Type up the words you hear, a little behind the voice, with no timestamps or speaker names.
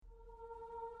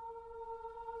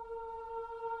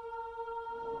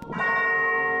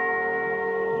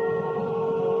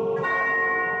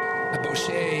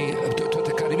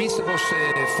se vosse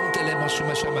futele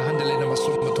masuma shama handele na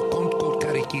masuma to kont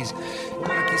karikis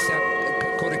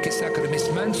kore kisakar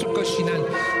misman su koshinan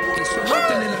ke so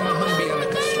hotele na mahambi ala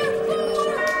kasra.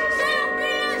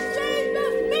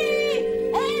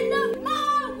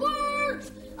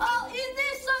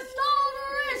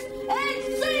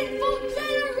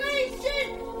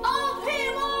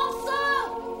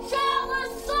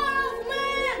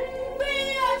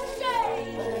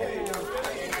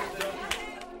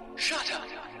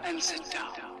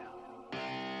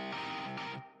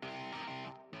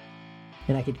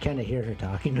 And I could kind of hear her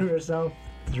talking to herself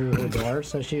through her door.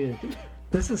 So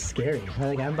this is scary.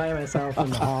 I'm by myself in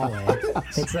the hallway.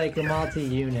 It's like a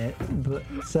multi-unit,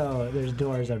 so there's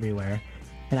doors everywhere.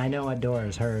 And I know what door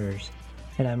is hers.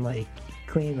 And I'm like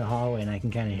cleaning the hallway and I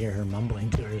can kind of hear her mumbling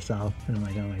to herself. And I'm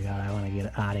like, oh my God, I want to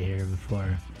get out of here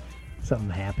before something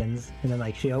happens. And then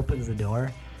like she opens the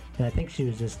door and I think she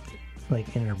was just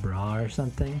like in her bra or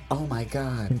something. Oh my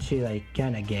God. And she like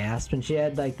kind of gasped and she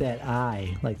had like that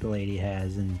eye like the lady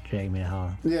has in Drag Me to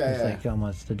Hell. Yeah, it's like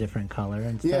almost a different color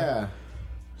and stuff. Yeah.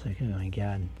 It's like, oh my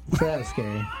God. So that was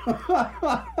scary.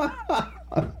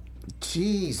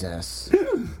 Jesus.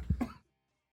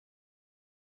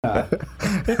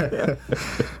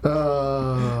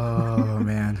 Oh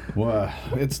man. Well,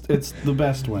 it's the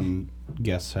best when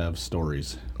guests have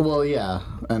stories. Well, yeah,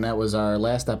 and that was our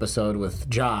last episode with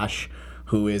Josh,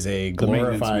 who is a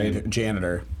glorified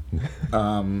janitor.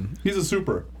 He's a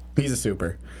super. He's a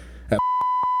super.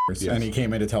 Yes. And he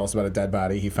came in to tell us about a dead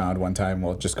body he found one time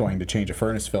while just going to change a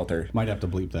furnace filter. Might have to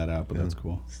bleep that out, but that's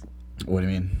cool. What do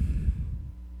you mean?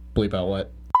 Bleep out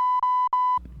what?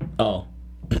 Oh.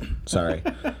 Sorry.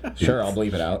 Sure, I'll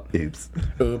bleep it out.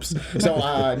 Oops.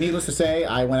 So, needless to say,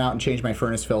 I went out and changed my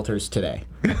furnace filters today.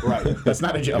 Right. That's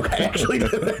not a joke. I actually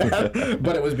did that.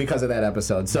 But it was because of that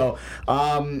episode. So,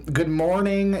 good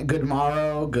morning, good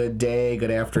morrow, good day,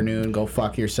 good afternoon. Go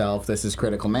fuck yourself. This is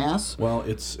Critical Mass. Well,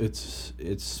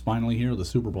 it's finally here. The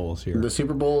Super Bowl is here. The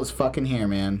Super Bowl is fucking here,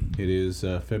 man. It is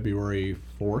February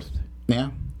 4th. Yeah.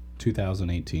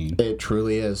 2018. It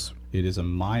truly is. It is a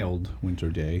mild winter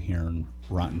day here in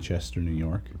Rochester, New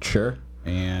York. Sure.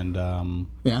 And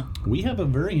yeah, we have a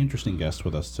very interesting guest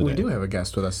with us today. We do have a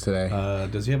guest with us today.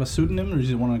 Does he have a pseudonym, or does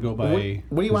he want to go by?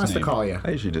 What do you want us to call you?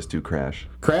 I usually just do Crash.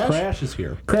 Crash? Crash is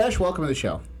here. Crash, welcome to the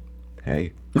show.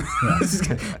 Hey.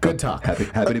 Good talk. Happy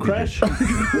to Crash. be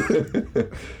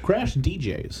here. Crash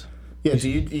DJs. Yeah, do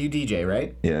you DJ,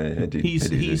 right? Yeah, I do.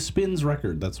 He spins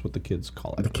record. That's what the kids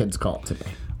call it. The kids call it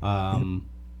today.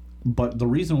 But the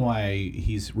reason why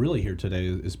he's really here today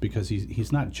is because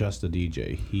he's not just a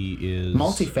DJ. He is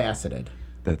multifaceted.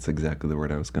 That's exactly the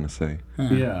word I was going to say.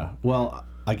 Yeah. Well,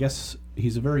 I guess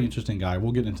he's a very interesting guy.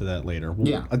 We'll get into that later.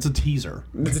 Yeah. It's a teaser.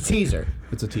 It's a teaser.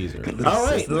 It's a teaser. All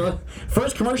right.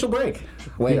 First commercial break.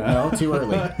 Wait, no, too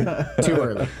early. Too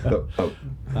early.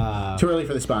 Too early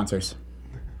for the sponsors.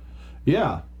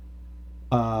 Yeah.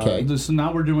 Okay. So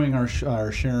now we're doing our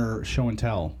show and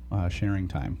tell sharing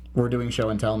time. We're doing show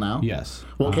and tell now? Yes.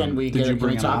 Well, can we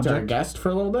talk to our guest for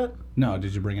a little bit? No.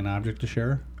 Did you bring an object to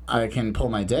share? I can pull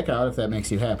my dick out if that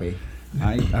makes you happy.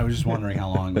 I was just wondering how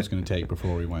long it was going to take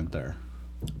before we went there.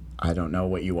 I don't know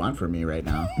what you want from me right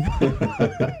now.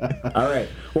 All right.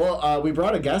 Well, we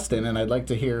brought a guest in, and I'd like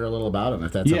to hear a little about him,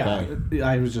 if that's okay. Yeah,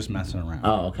 I was just messing around.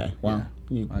 Oh, okay. Well,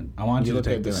 yeah. I want you to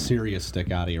take the serious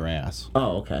stick out of your ass.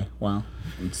 Oh, okay. Well,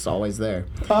 it's always there.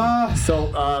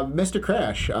 So, Mr.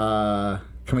 Crash,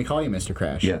 can we call you Mr.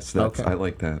 Crash? Yes, okay. I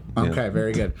like that. Okay,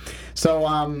 very good.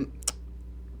 So,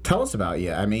 tell us about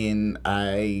you. I mean,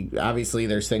 obviously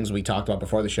there's things we talked about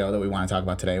before the show that we want to talk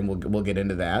about today, and we'll get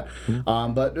into that.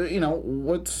 Mm-hmm. But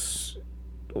what's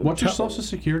your social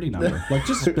security number? Like,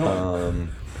 just spill it.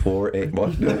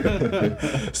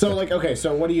 481. So, like, okay,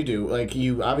 so what do you do? Like,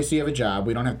 you obviously have a job.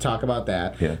 We don't have to talk about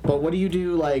that. Yeah. But what do you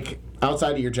do, like,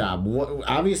 outside of your job?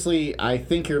 Obviously, I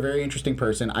think you're a very interesting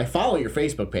person. I follow your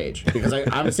Facebook page because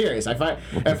I'm serious. At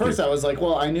first, I was like,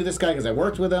 well, I knew this guy because I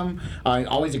worked with him.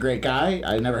 Always a great guy.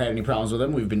 I never had any problems with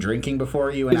him. We've been drinking before,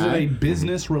 you and I. Is it a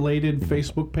business-related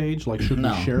Facebook page? Like, should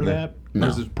we share that? No. Or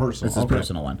is it personal? It's his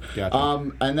personal one.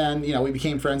 Gotcha. And then, we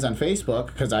became friends on Facebook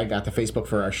because I got the Facebook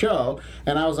for our show,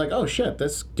 and I was like, oh, shit,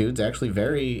 this dude's actually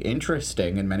very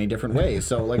interesting in many different ways.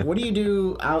 So, like, what do you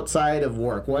do outside of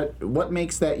work? What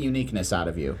makes that uniqueness out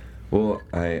of you? Well,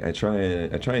 I try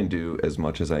and do as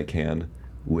much as I can,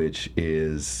 which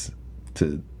is,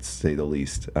 to say the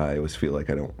least, I always feel like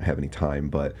I don't have any time,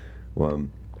 but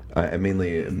I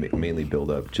mainly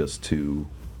build up just to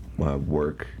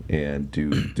work and do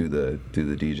the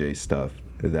DJ stuff.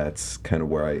 That's kind of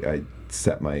where I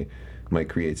set my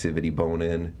creativity bone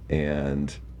in,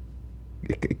 and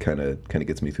it kind of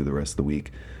gets me through the rest of the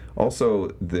week.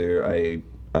 Also,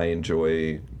 I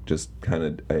enjoy just kind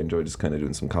of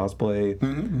doing some cosplay.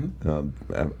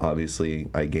 Obviously,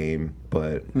 I game,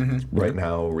 but right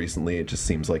now, recently, it just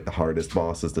seems like the hardest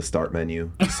boss is the start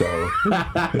menu. So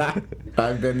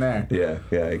I've been there. Yeah,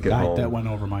 I get home. That went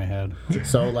over my head.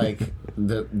 So like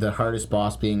the hardest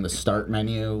boss being the start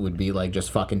menu would be like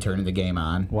just fucking turning the game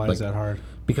on. Why like, is that hard?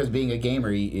 Because being a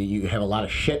gamer, you have a lot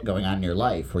of shit going on in your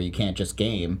life where you can't just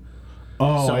game.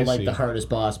 Oh, so I like see. the hardest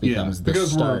boss becomes the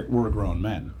because start. we're grown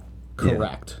men.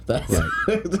 Correct. Yeah.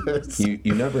 That's You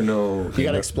never know. you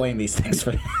gotta explain these things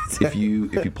for if you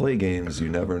play games, you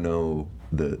never know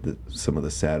the some of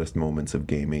the saddest moments of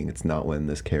gaming. It's not when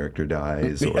this character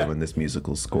dies or when this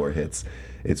musical score hits.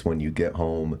 It's when you get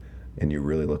home and you're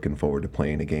really looking forward to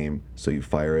playing a game. So you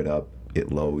fire it up,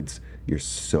 it loads. You're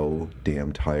so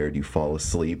damn tired, you fall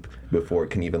asleep before it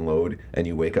can even load, and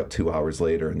you wake up 2 hours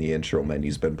later, and the intro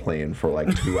menu's been playing for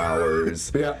like 2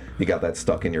 hours. Yeah. You got that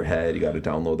stuck in your head. You got to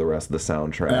download the rest of the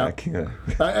soundtrack. Yeah.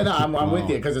 I'm with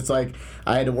you, because it's like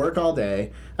I had to work all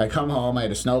day. I come home, I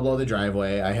had to snow blow the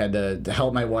driveway. I had to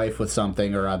help my wife with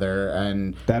something or other,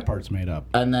 and That part's made up.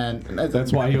 and then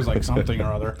That's why he was like something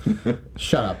or other.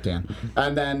 Shut up, Dan.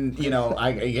 And then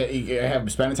I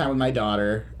have spending time with my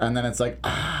daughter, and then it's like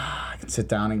I can sit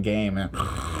down and game. And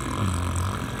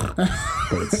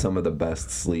But it's some of the best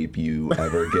sleep you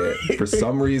ever get. For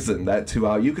some reason, that 2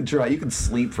 hours, you could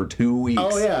sleep for 2 weeks.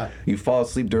 Oh, yeah. You fall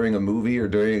asleep during a movie or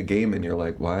during a game, and you're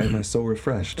like, why am I so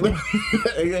refreshed?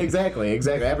 Exactly. It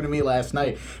happened to me last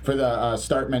night for the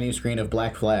start menu screen of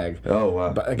Black Flag. Oh,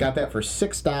 wow. But I got that for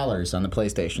 $6 on the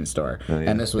PlayStation Store, Oh, yeah,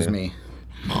 and this was yeah. me.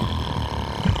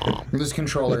 This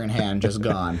controller in hand, just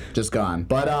gone.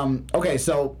 But okay,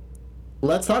 so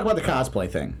let's talk about the cosplay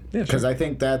thing, because I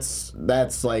think that's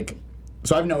like.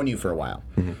 So I've known you for a while.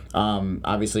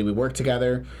 Obviously, we work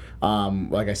together.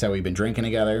 Like I said, we've been drinking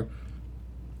together.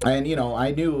 And,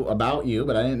 I knew about you,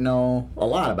 but I didn't know a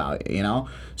lot about you,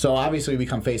 So obviously, we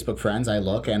become Facebook friends. I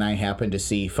look, and I happen to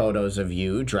see photos of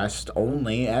you dressed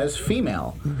only as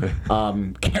female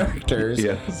characters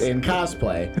Yes. in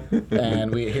cosplay.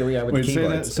 And here we are with Wait, the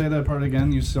keyboards. say that part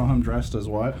again. You saw him dressed as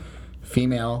what?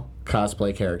 Female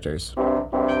cosplay characters.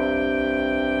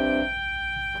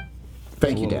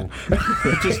 Thank you, Dan.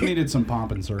 It just needed some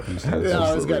pomp and circumstance.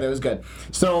 No, it was good.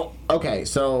 So, okay,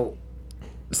 so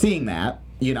seeing that,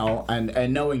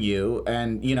 and knowing you,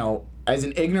 and, as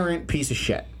an ignorant piece of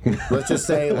shit, let's just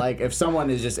say, like, if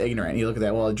someone is just ignorant, you look at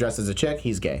that, well, dressed as a chick,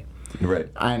 he's gay. Right.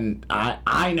 And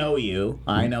I know you.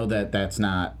 I know that that's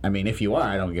not. I mean, if you are,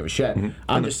 I don't give a shit.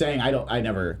 I'm just saying I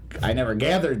never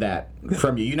gathered that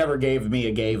from you. You never gave me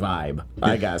a gay vibe,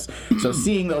 I guess. So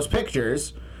seeing those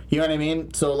pictures, you know what I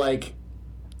mean? So like,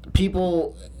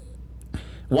 people,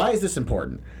 why is this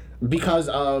important? Because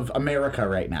of America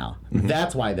right now.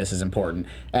 That's why this is important.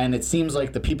 And it seems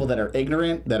like the people that are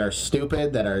ignorant, that are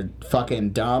stupid, that are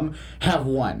fucking dumb, have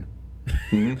won.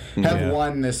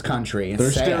 Won this country.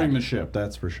 They're steering the ship,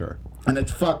 that's for sure. And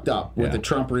it's fucked up with Yeah. the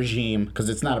Trump regime, because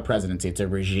it's not a presidency, it's a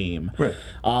regime. Right.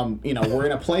 We're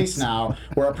in a place now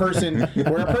where a person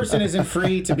isn't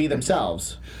free to be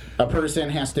themselves. A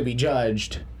person has to be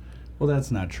judged. Well,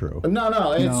 that's not true.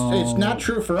 No, it's not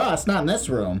true for us, not in this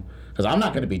room, because I'm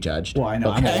not going to be judged. Well, I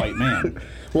know, okay? I'm a white man.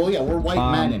 Well, yeah, we're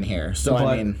white men in here, so I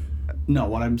But- mean, No,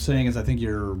 what I'm saying is I think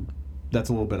that's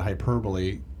a little bit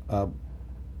hyperbole.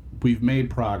 We've made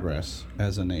progress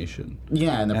as a nation.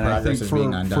 yeah, and the And I progress think is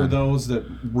being for undone. those that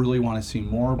really want to see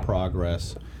more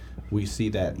progress, we see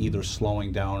that either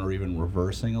slowing down or even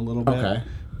reversing a little bit. Okay.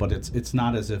 But it's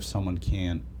not as if someone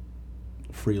can't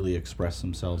freely express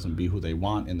themselves and be who they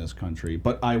want in this country.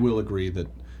 But I will agree that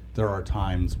there are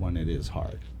times when it is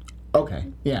hard. Okay,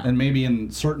 yeah. And maybe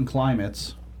in certain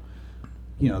climates,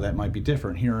 that might be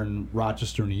different. Here in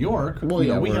Rochester, New York, Well,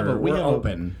 yeah, we have we're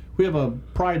open. We have a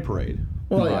pride parade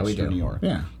Well, in yeah, we Rochester, do. New York.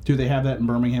 Yeah. Do they have that in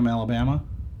Birmingham, Alabama?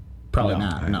 Probably No,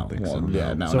 not. I No. don't think Well, so.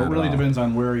 yeah, no. So not it at really all. depends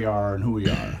on where you are and who you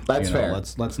are. That's fair.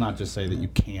 Let's not just say that you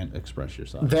can't express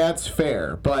yourself. That's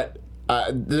fair, but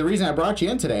the reason I brought you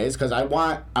in today is because I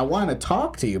want to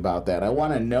talk to you about that. I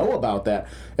want to know about that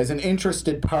as an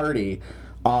interested party,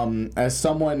 as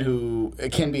someone who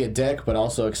can be a dick but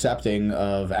also accepting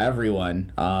of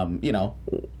everyone.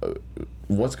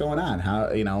 What's going on? How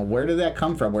where did that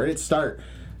come from? Where did it start?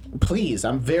 Please,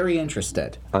 I'm very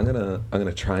interested. I'm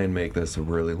gonna try and make this a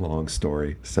really long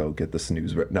story. So get the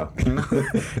snooze. No.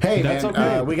 Hey, That's man,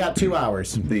 okay. we got 2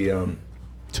 hours, The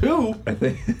 2? I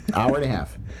think hour and a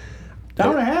half.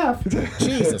 Hour and a half.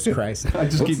 Jesus Christ. I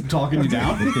just keep talking you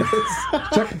down.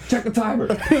 Check the timer.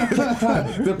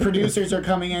 The producers are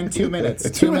coming in 2 minutes.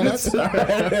 2 minutes?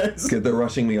 Good, they're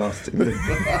rushing me off.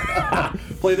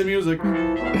 Play the music.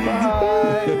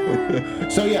 Bye.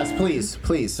 So yes, please.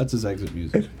 That's his exit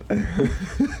music.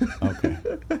 Okay.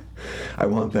 I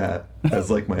want that as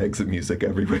like my exit music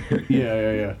everywhere.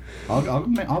 Yeah.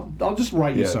 I'll just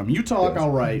write you some. You talk,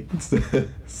 I'll write.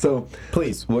 So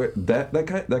Please.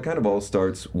 that kind of all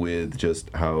starts with just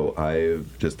how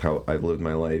I've lived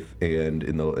my life, and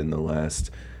in the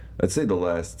last, I'd say the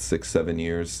last 6-7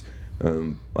 years,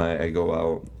 I go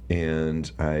out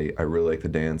and I really like to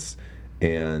dance,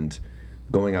 and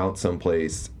going out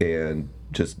someplace and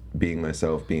just being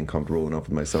myself, being comfortable enough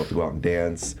with myself to go out and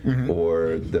dance,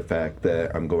 or the fact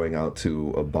that I'm going out to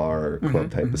a bar,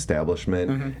 club type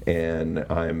establishment, and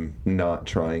I'm not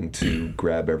trying to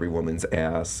grab every woman's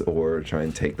ass or try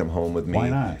and take them home with me. Why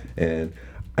not? And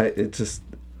it just,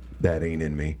 that ain't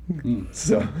in me.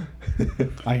 So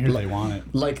I hear they want it.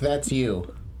 Like that's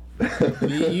you.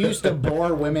 You used to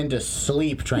bore women to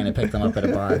sleep trying to pick them up at a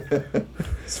bar.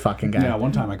 This fucking guy. Yeah,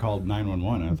 one time I called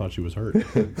 911 and I thought she was hurt. you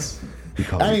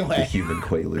call Anyway. it the human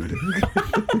quaalude.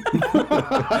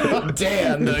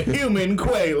 Damn, the human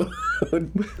quaalude.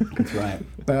 That's right.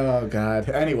 Oh God.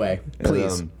 Anyway,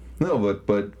 please. No, but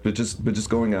just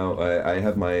going out. I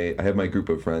have my group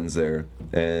of friends there,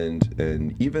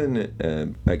 and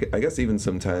even I guess even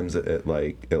sometimes at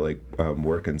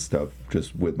work and stuff,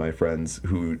 just with my friends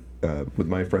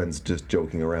just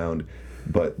joking around.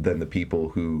 But then the people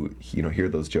who hear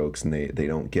those jokes and they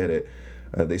don't get it,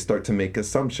 they start to make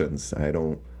assumptions. I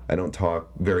don't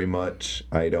talk very much.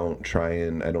 I don't try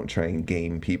and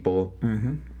game people.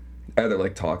 Either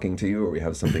like talking to you, or we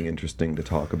have something interesting to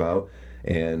talk about,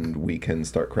 and we can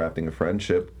start crafting a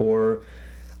friendship, or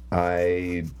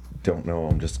I don't know,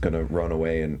 I'm just gonna run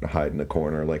away and hide in a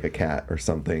corner like a cat or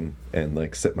something and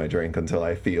like sip my drink until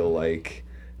I feel like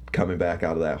coming back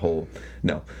out of that hole.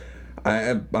 No,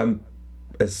 I'm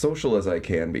as social as I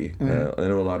can be. I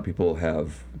know a lot of people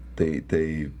have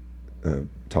they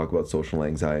talk about social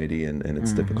anxiety, and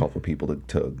it's difficult for people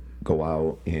to go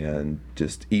out and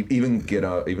just even get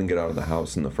out of the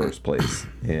house in the first place.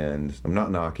 And I'm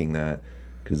not knocking that,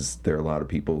 because there are a lot of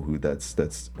people who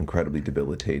that's incredibly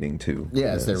debilitating too.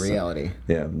 Yeah, it's their reality.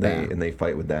 Yeah, they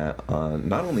fight with that on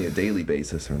not only a daily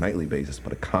basis or nightly basis,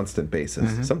 but a constant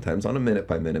basis. Sometimes on a minute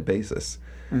by minute basis.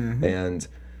 And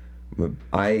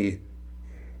I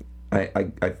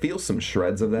feel some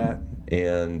shreds of that,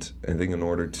 and I think in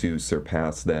order to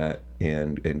surpass that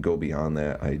and go beyond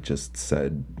that, I just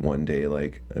said one day,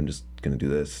 like, I'm just gonna do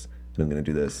this, and I'm gonna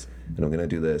do this, and I'm gonna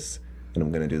do this, and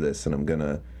I'm gonna do this, and I'm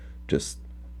gonna just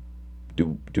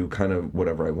do kind of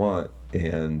whatever I want,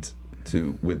 and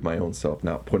with my own self,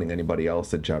 not putting anybody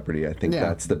else at jeopardy. I think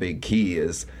that's the big key.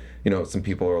 Is some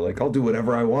people are like, I'll do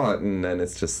whatever I want, and then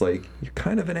it's just like, you're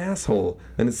kind of an asshole,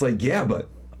 and it's like, yeah, but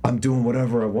I'm doing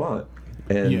whatever I want.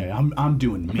 And Yeah, I'm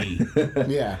doing me.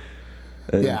 Yeah.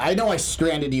 Yeah, I know I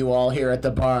stranded you all here at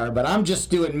the bar, but I'm just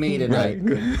doing me tonight.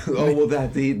 Oh well,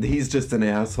 he's just an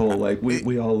asshole. Like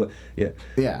we all,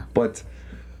 Yeah. But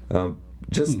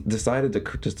just decided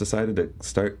to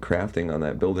start crafting on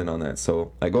that, building on that.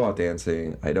 So I go out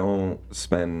dancing. I don't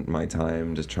spend my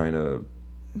time just trying to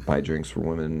buy drinks for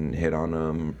women, hit on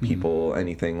them, people,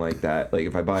 anything like that. Like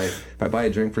if I buy a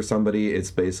drink for somebody,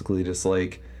 it's basically just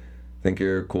like, think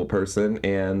you're a cool person,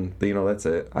 and that's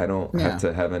it. I don't have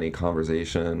to have any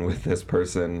conversation with this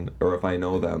person, or if I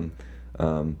know them.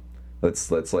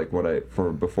 That's like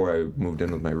before I moved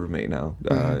in with my roommate now.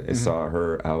 I saw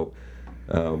her out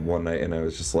one night, and I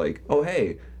was just like, oh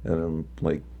hey, and I'm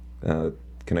like,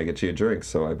 can I get you a drink?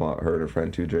 So I bought her and her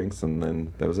friend 2 drinks, and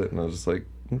then that was it. And I was just like,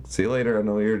 see you later. I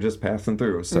know you're just passing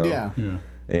through. So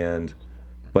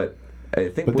but I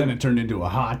think. But then it turned into a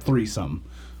hot threesome.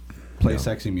 Play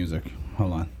sexy music.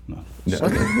 Hold on. No.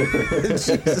 But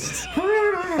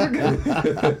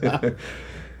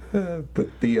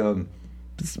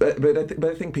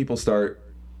I think people start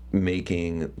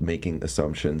making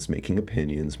assumptions, making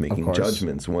opinions, making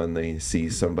judgments when they see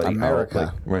somebody out,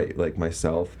 like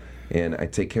myself. And I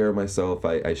take care of myself.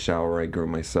 I shower, I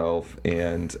groom myself,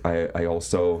 and I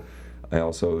also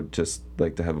just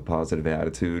like to have a positive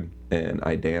attitude, and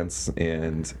I dance,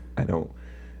 and I don't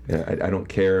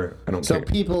care. So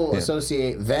people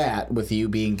associate that with you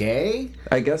being gay?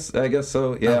 I guess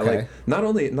so. Yeah, Okay. like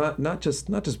not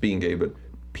just being gay, but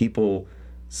people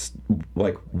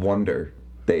like wonder.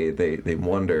 they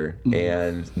wonder,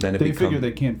 and then they figure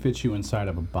they can't fit you inside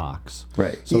of a box,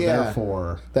 right? So Yeah.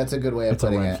 therefore, That's a good way of it's a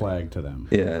putting red it. flag to them.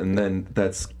 Yeah, and then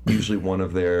that's usually one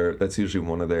of their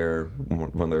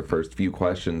first few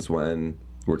questions when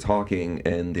we're talking,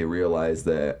 and they realize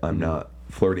that I'm not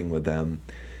flirting with them.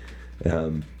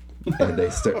 And they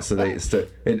start. So they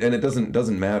start, and it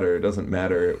doesn't matter. It doesn't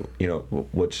matter,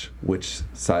 which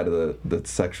side of the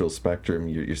sexual spectrum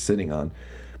you're sitting on,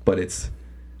 but it's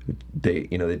they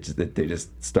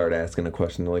just start asking a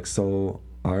question like, so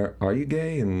are you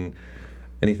gay and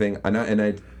anything? And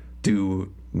I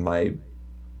do my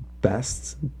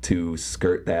best to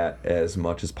skirt that as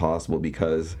much as possible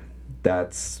because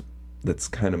that's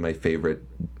kind of my favorite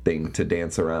thing to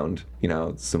dance around.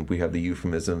 We have the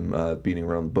euphemism beating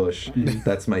around the bush.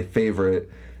 That's my favorite,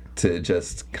 to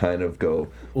just kind of go,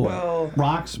 well,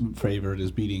 Rock's favorite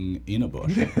is beating in a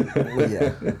bush.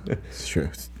 Yeah, it's true.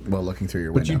 Well, looking through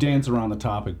your window. But you dance around the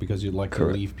topic because you'd like to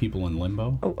leave people in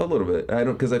limbo. a little bit. I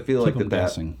don't, because I feel Keep like them that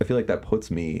guessing. I feel like that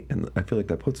puts me in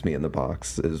the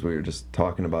box, as we were just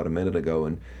talking about a minute ago,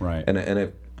 and Right. and I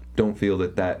don't feel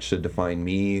that should define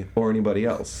me or anybody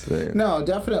else. No,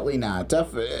 definitely not.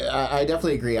 I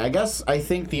definitely agree. I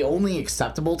think the only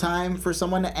acceptable time for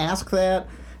someone to ask that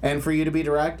and for you to be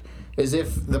direct is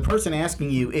if the person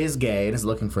asking you is gay and is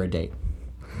looking for a date.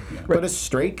 Yeah. But a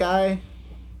straight guy,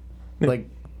 like,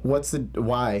 what's the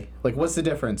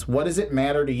difference? What does it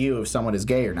matter to you if someone is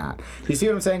gay or not? You see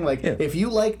what I'm saying? Like, if you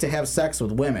like to have sex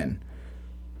with women,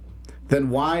 then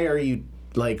why are you,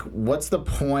 like, what's the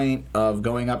point of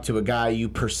going up to a guy you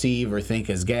perceive or think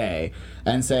is gay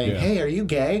and saying, hey, are you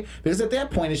gay? Because at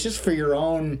that point, it's just for your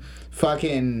own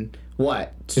fucking,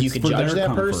 what? So you It's could for judge their that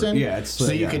comfort. person? Yeah,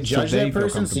 so you could judge they that feel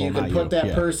person, so you comfortable, could not put that you.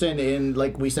 Yeah. person in,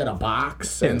 like we said, a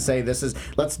box and say,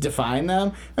 let's define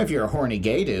them. If you're a horny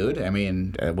gay dude, I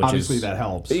mean, which Obviously is, that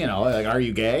helps. like, are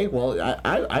you gay? Well,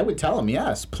 I would tell him,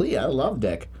 yes, please, I love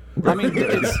dick. I mean,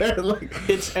 it's, Like,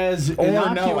 it's as or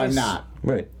innocuous. no, I'm not.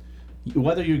 Right.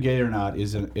 Whether you're gay or not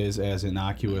is as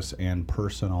innocuous and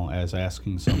personal as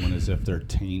asking someone as if their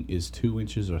taint is 2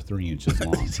 inches or 3 inches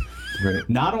long. Right.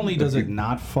 Not only does it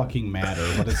not fucking matter,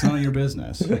 but it's none of your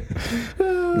business. Like,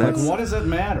 what does it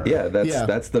matter? Yeah,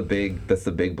 that's the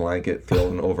big blanket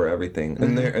thrown over everything.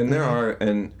 And there are,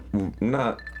 and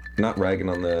not ragging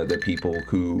on the people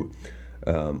who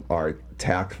are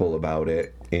tactful about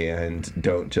it and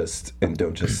don't just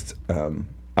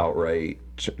outright.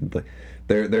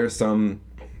 There's some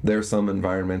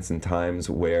environments and times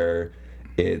where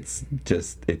it's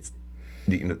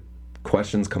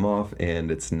questions come off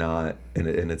and it's not, and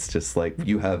it's just like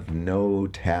you have no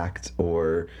tact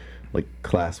or like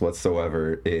class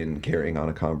whatsoever in carrying on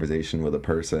a conversation with a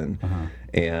person.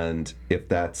 And if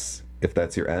that's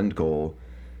your end goal,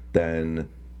 then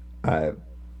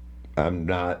I'm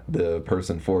not the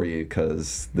person for you,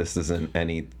 because this isn't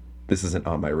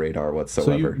on my radar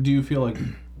whatsoever. So do you feel like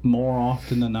more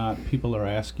often than not people are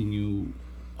asking you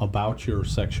about your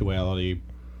sexuality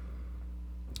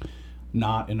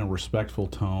not in a respectful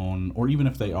tone, or even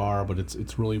if they are, but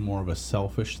it's really more of a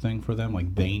selfish thing for them,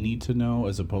 like they need to know,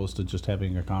 as opposed to just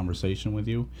having a conversation with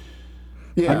you?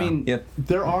 Yeah. I mean,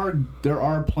 there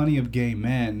are plenty of gay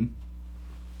men,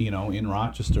 in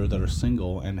Rochester that are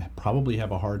single and probably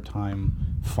have a hard time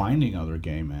finding other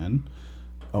gay men.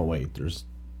 Oh wait,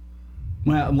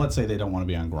 well, let's say they don't want to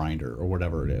be on Grindr or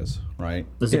whatever it is, right?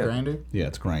 Is it Grindr? Yeah,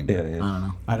 it's Grindr. Yeah. I don't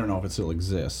know. I don't know if it still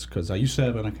exists, because I used to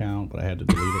have an account, but I had to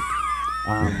delete it.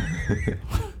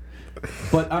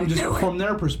 But I'm just, from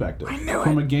their perspective,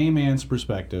 from a gay man's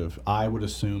perspective, I would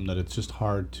assume that it's just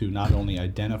hard to not only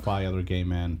identify other gay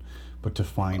men, but to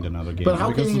find another gay man. But how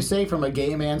Because can you say from a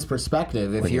gay man's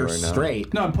perspective if you're you are not.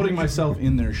 straight? No, I'm putting myself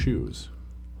in their shoes,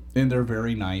 in their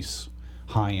very nice,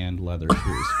 high-end leather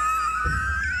shoes.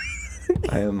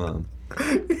 I am. Well,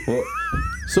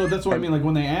 So that's what I mean. Like,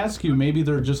 when they ask you, maybe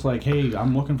they're just like, "Hey,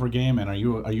 I'm looking for gay men. Are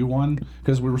you one?"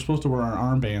 Because we were supposed to wear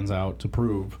our armbands out to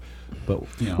prove, but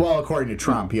Well, according to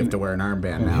Trump, you have to wear an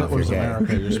armband in now if you're Hitler's gay.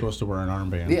 America, you're supposed to wear an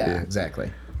armband. Yeah,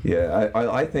 exactly. yeah.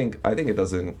 I think it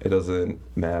doesn't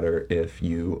matter if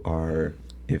you are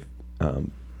if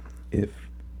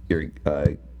you're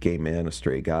a gay man, a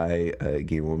straight guy, a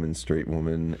gay woman, straight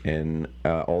woman, and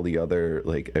all the other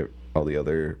the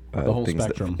whole things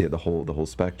spectrum. The whole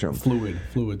spectrum. Fluid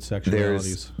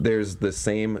sexualities. There's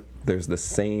the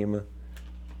same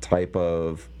type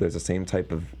of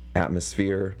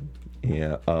atmosphere,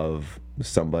 of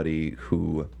somebody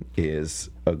who is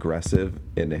aggressive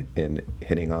in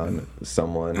hitting on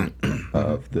someone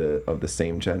of the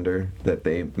same gender that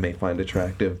they may find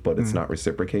attractive, but it's not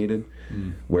reciprocated.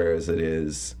 Whereas it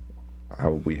is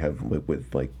how we have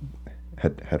with like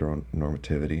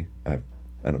heteronormativity. I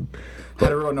don't.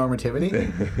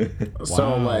 Heteronormativity.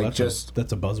 So like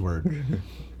that's a buzzword.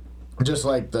 Just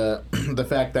like the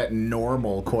fact that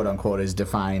normal, quote unquote, is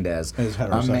defined as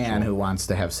a man who wants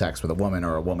to have sex with a woman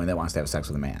or a woman that wants to have sex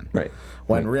with a man. Right.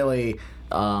 When really,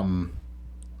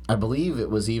 I believe it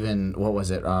was even, what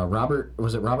was it?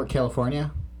 Robert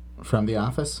California from The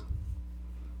Office?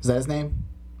 Is that his name?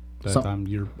 I'm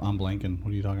blanking.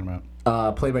 What are you talking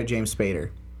about? Played by James Spader.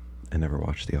 I never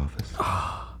watched The Office.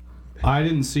 I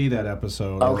didn't see that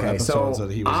episode. Okay, so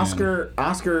that he was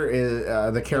Oscar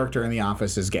is the character in The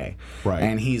Office is gay, right?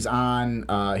 And he's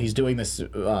doing this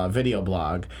video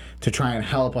blog to try and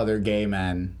help other gay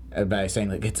men by saying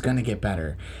like it's gonna get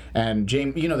better. And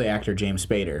James, you know the actor James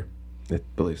Spader. I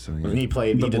believe so. Yeah. He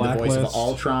did the voice of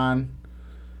Ultron.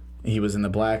 He was in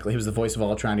He was the voice of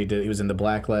Ultron. He was in The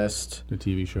Blacklist. The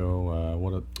TV show.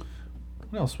 What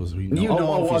else was he? The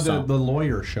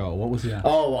lawyer show. What was that?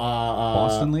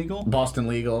 Boston Legal. Boston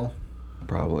Legal.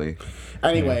 Probably.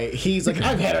 Anyway, he's like,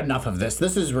 I've had enough of this.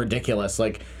 This is ridiculous.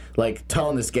 Like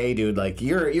telling this gay dude, like,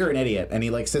 you're an idiot. And he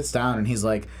like sits down and he's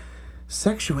like,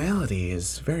 sexuality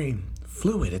is very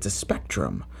fluid. It's a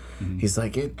spectrum. Mm-hmm. He's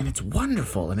like, and it's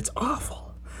wonderful and it's awful.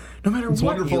 No matter it's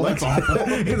what wonderful, you like, that's awful.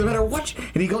 No matter what,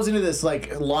 and he goes into this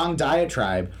like long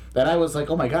diatribe that I was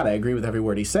like, oh my god, I agree with every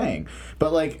word he's saying.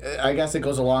 But like, I guess it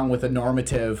goes along with a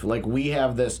normative. Like we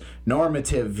have this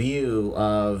normative view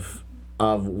of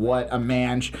what a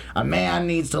man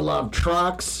needs to love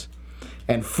trucks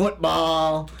and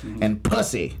football and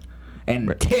pussy and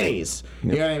titties.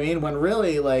 You know what I mean? When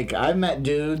really, like, I've met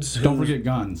dudes. Don't forget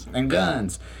guns. And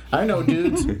guns. I know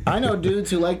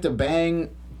dudes who like to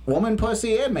bang woman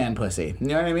pussy and man pussy. You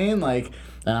know what I mean? Like,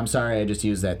 and I'm sorry I just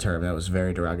used that term. That was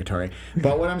very derogatory.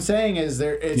 But what I'm saying is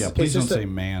please don't say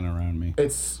man around me.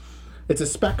 It's a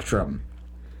spectrum.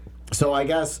 So I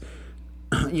guess,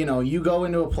 you go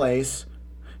into a place,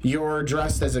 you're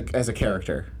dressed as a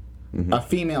character, mm-hmm. a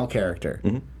female character.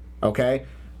 Mm-hmm. Okay?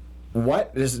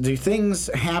 Do things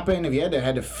happen? Have you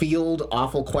had to field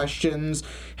awful questions?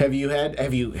 Have you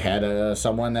had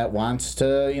someone that wants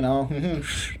to,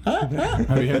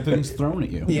 have you had things thrown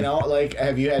at you? Like,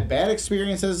 have you had bad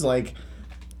experiences? Like,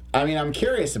 I mean, I'm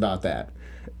curious about that.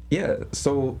 Yeah.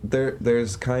 So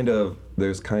there's kind of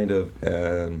this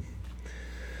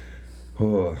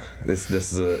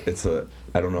is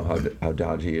I don't know how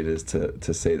dodgy it is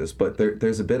to say this, but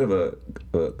there's a bit of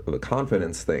a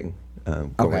confidence thing.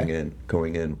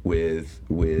 Going in with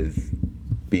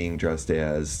being dressed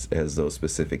as those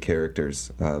specific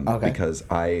characters, because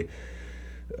a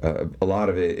lot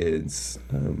of it is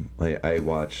I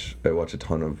watch a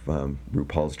ton of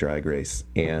RuPaul's Drag Race,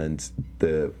 and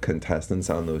the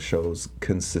contestants on those shows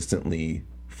consistently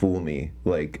fool me,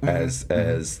 like mm-hmm.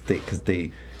 as because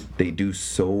they do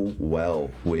so well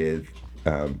with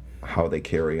how they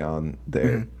carry on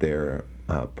their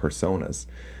personas,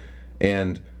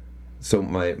 and so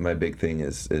my big thing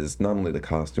is not only the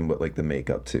costume but like the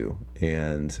makeup too.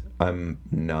 And I'm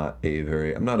not a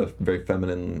very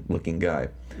feminine looking guy.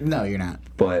 No, you're not.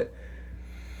 But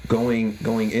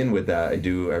going in with that, I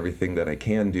do everything that I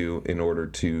can do in order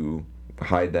to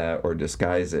hide that or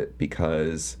disguise it,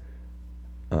 because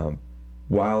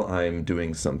while I'm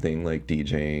doing something like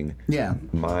DJing,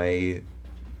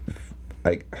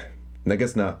 I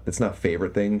guess it's not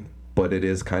favorite thing, but it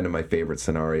is kind of my favorite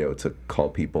scenario to call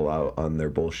people out on their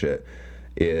bullshit,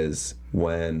 is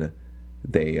when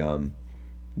they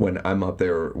when I'm up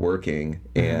there working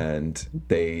and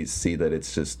they see that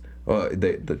it's just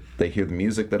they hear the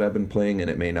music that I've been playing, and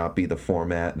it may not be the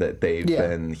format that they've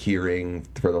been hearing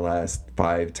for the last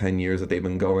 5-10 years that they've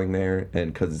been going there,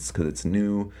 and because it's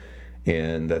new.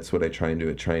 And that's what I try and do.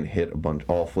 I try and hit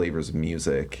all flavors of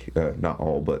music, not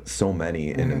all, but so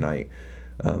many in a night.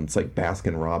 It's like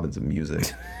Baskin Robbins of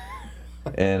music,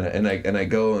 and I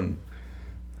go and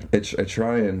I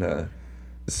try and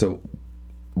so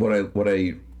what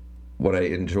I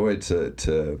enjoy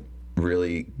to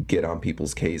really get on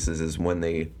people's cases is when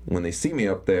they see me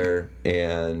up there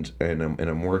and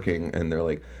I'm working, and they're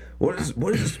like, what is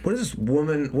this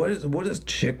woman, what is this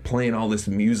chick playing all this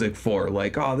music for?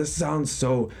 Like, oh, this sounds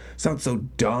so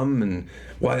dumb, and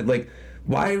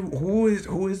why who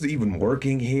is even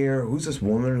working here? Who's this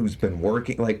woman who's been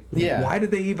working? Like, why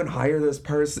did they even hire this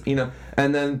person?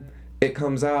 And then it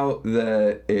comes out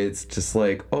that it's just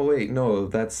like, oh wait, no,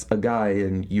 that's a guy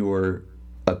and you're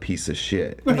a piece of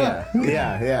shit. Yeah.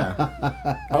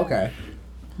 Okay.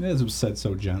 It was said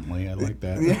so gently. I like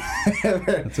that.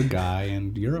 That's a guy,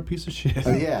 and you're a piece of shit.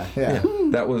 Yeah.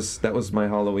 That was my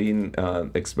Halloween.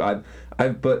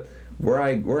 But where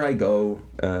I go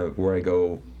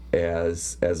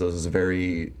as a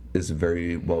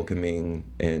very welcoming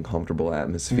and comfortable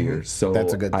atmosphere. So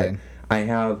That's a good thing. I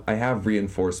have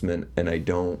reinforcement, and I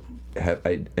don't have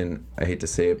and I hate to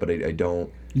say it, but I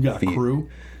don't. You got a crew?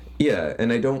 Yeah,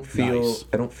 and I don't feel Nice.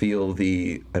 I don't feel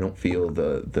the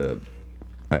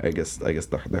I guess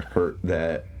the hurt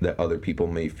that other people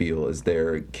may feel as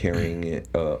they're carrying it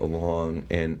along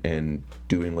and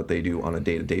doing what they do on a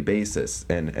day-to-day basis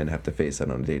and have to face that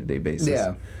on a day-to-day basis.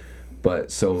 Yeah.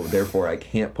 But so therefore I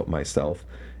can't put myself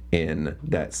in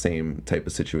that same type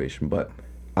of situation. But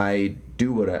I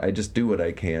just do what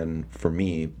I can for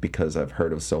me, because I've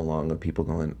heard of so long of people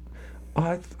going,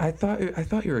 "Oh, I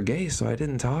thought you were gay, so I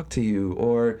didn't talk to you,"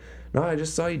 or "No, I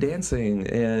just saw you dancing,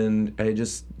 and I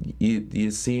just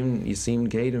you seemed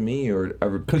gay to me," or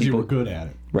Because you were good at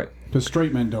it. right. Because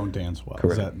straight men don't dance well.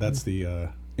 Correct. That's the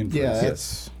inference.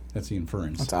 Yeah, That's the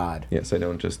inference. It's odd. Yes, I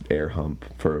don't just air hump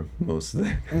for most of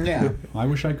the. Yeah. I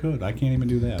wish I could. I can't even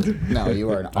do that. No, you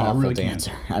are an awful really can't.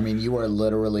 dancer. I mean, you are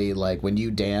literally like, when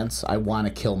you dance, I want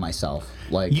to kill myself.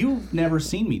 Like, You've never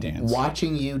seen me dance.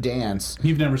 watching you dance.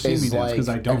 You've never seen is me dance, 'cause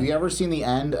I don't. Have you ever seen the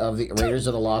end of the Raiders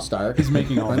of the Lost Ark? He's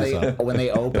making all when this they up. when they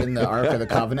open the Ark of the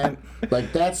Covenant.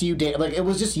 Like, that's you. Like, it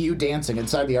was just you dancing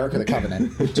inside the Ark of the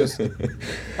Covenant. Just,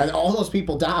 and all those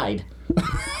people died.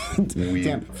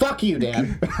 Damn, fuck you,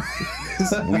 Dan.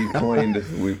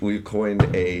 We've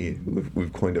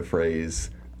coined a phrase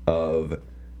of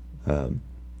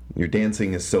your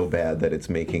dancing is so bad that it's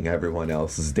making everyone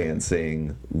else's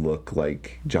dancing look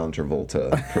like John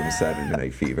Travolta from Saturday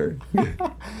Night Fever.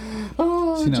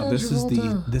 Oh, See, now John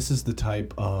Travolta. this is the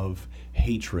type of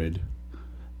hatred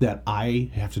that I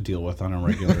have to deal with on a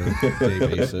regular day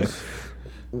basis,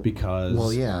 because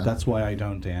Well, yeah. that's why I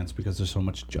don't dance, because there's so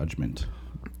much judgment.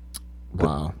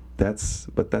 Wow. That's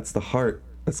the heart.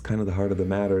 That's kind of the heart of the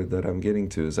matter that I'm getting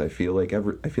to. Is I feel like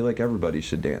everybody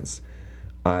should dance.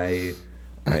 I'm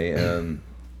I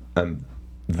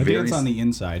very dance on the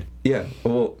inside. yeah.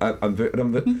 Well, I'm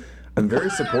very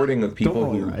supporting of people Don't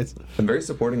roll who your eyes. I'm very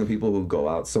supporting of people who go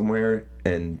out somewhere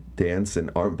and dance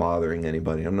and aren't bothering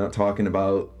anybody. I'm not talking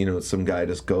about some guy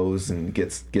just goes and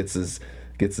gets his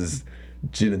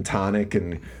gin and tonic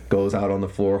and goes out on the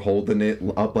floor holding it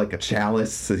up like a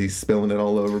chalice, so he's spilling it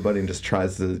all over everybody and just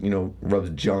tries to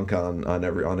rub junk on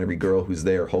every girl who's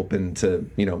there, hoping to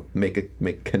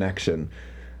make connection,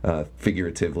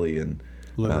 figuratively and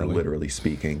literally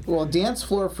speaking. Well, dance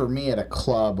floor for me at a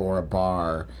club or a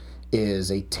bar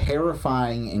is a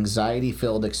terrifying,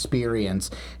 anxiety-filled experience,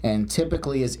 and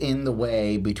typically is in the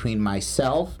way between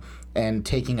myself and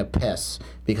taking a piss,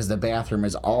 because the bathroom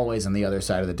is always on the other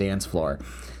side of the dance floor.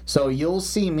 So you'll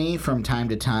see me from time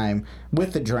to time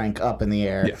with the drink up in the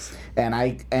air, Yes.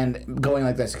 and going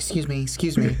like this. Excuse me.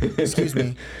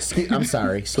 I'm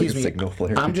sorry. Excuse a me. signal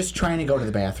flare. I'm just trying to go to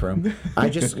the bathroom.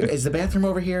 Is the bathroom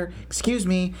over here? Excuse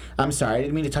me. I'm sorry. I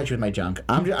didn't mean to touch you with my junk.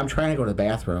 I'm trying to go to the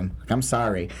bathroom. I'm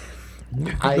sorry.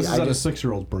 This is at a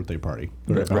 6-year-old birthday party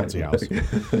at a bouncy house.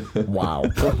 Wow.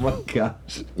 Oh my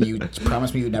gosh. You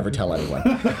promised me you'd never tell anyone.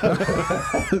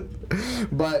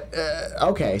 But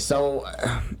okay, so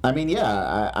I mean,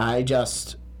 yeah, I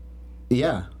just,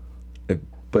 yeah.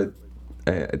 But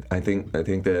I think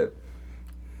that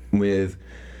with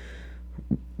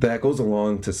that goes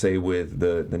along to say with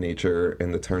the nature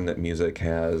and the turn that music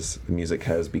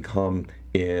has become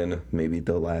in maybe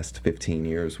the last 15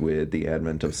 years with the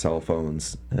advent of cell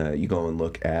phones. You go and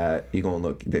look,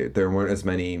 there weren't as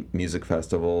many music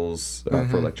festivals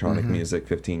for electronic music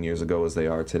 15 years ago as they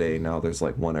are today. Now there's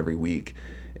like one every week,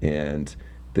 and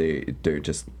they're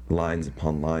just lines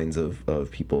upon lines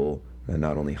of people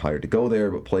not only hired to go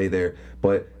there but play there.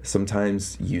 But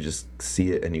sometimes you just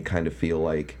see it and you kind of feel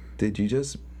like, did you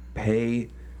just pay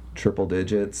triple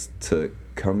digits to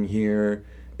come here?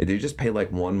 Did you just pay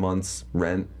like 1 month's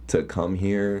rent to come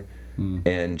here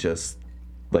and just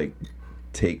like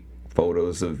take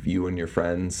photos of you and your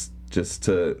friends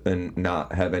and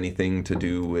not have anything to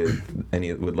do with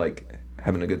like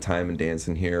having a good time and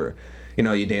dancing here?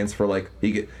 You dance for like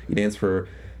you dance for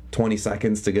 20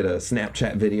 seconds to get a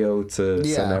Snapchat video to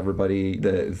send everybody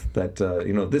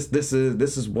this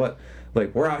is what,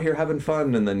 like, we're out here having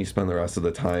fun, and then you spend the rest of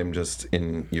the time just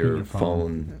in your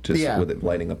phone just with it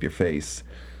lighting up your face.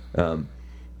 And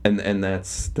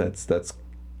that's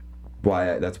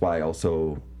why I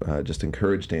also just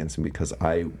encourage dancing, because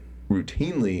I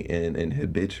routinely and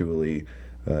habitually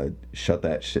shut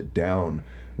that shit down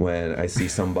when I see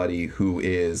somebody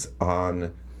who's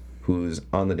on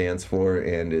the dance floor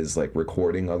and is like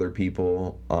recording other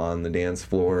people on the dance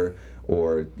floor,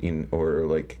 or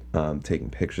taking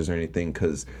pictures or anything,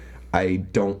 because I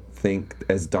don't think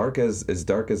as dark as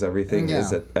everything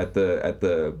is at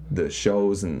the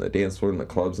shows and the dance floor and the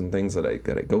clubs and things that I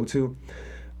go to.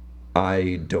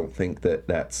 I don't think that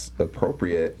that's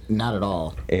appropriate. Not at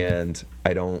all. And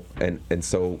I don't, and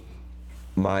so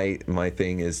my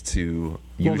thing is to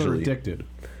usually. Well, they're addicted.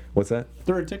 What's that?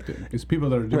 They're addicted. It's people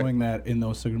that are doing that in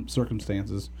those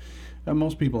circumstances.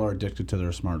 Most people are addicted to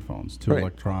their smartphones, to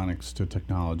electronics, to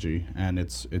technology, and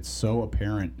it's so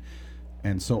apparent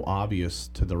and so obvious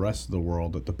to the rest of the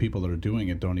world that the people that are doing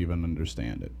it don't even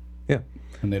understand it. Yeah.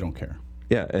 And they don't care.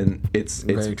 Yeah, and it's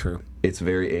very true. It's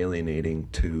very alienating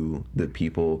to the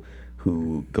people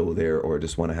who go there or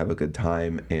just want to have a good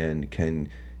time and can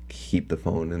keep the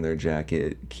phone in their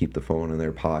jacket, keep the phone in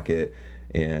their pocket.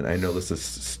 And I know this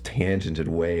is tangented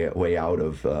way out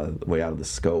of the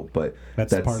scope, but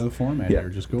that's part of the format here.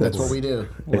 Just go. That's what we do.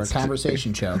 We're a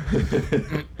conversation show.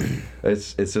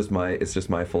 It's just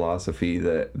my philosophy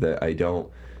that I don't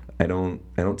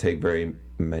take very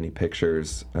many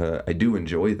pictures. I do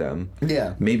enjoy them.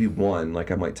 Yeah. Maybe one,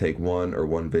 like I might take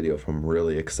one video if I'm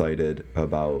really excited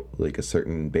about like a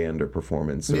certain band or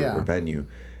performance or venue,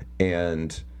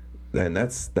 and then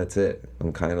that's it.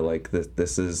 I'm kind of like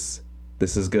this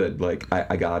is good. Like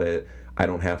I got it. I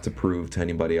don't have to prove to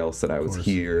anybody else that I was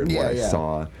here and what I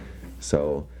saw.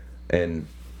 So, and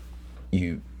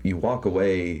you walk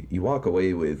away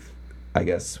with, I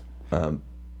guess,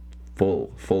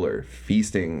 fuller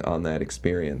feasting on that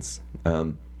experience.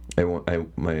 I went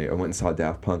and saw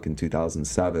Daft Punk in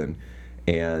 2007,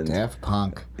 and Daft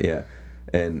Punk. Yeah,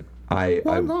 and I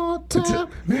remember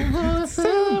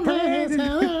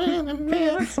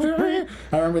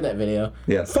that video.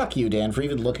 Yeah. Fuck you, Dan, for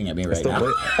even looking at me right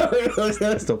now.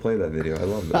 I still play that video. I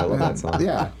love that song.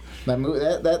 Yeah,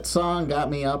 that song got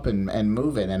me up and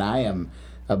moving, and I am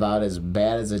about as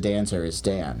bad as a dancer as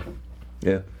Dan.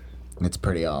 Yeah. It's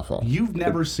pretty awful. You've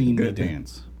never seen me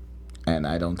dance. And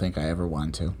I don't think I ever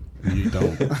want to. You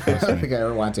don't. I don't think I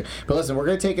ever want to. But listen, we're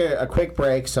going to take a quick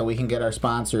break so we can get our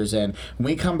sponsors in. When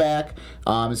we come back,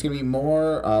 it's going to be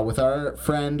more with our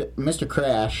friend Mr.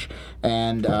 Crash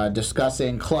and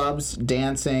discussing clubs,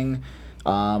 dancing,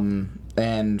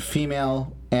 and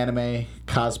female anime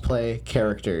cosplay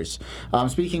characters.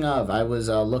 Speaking of, I was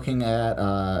looking at,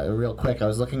 real quick, I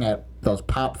was looking at those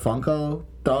Pop Funko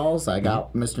dolls. I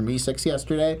got Mr. Meeseeks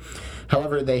yesterday.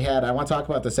 However, they had, I want to talk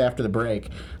about this after the break,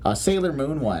 Sailor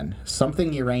Moon one,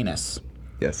 something Uranus.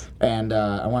 Yes. And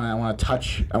I want to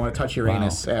touch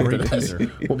Uranus after this.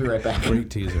 We'll be right back. Great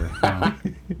teaser. Wow.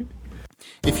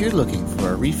 If you're looking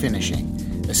for a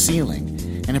refinishing, a sealing,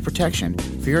 and a protection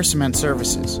for your cement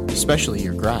services, especially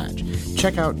your garage,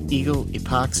 check out Eagle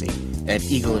Epoxy at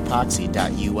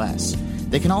eagleepoxy.us.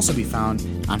 They can also be found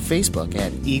on Facebook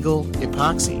at Eagle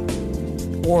Epoxy,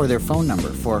 or their phone number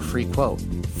for a free quote,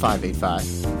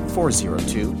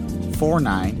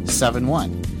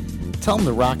 585-402-4971. Tell them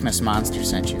the Rockness Monster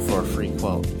sent you for a free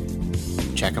quote.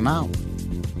 Check them out.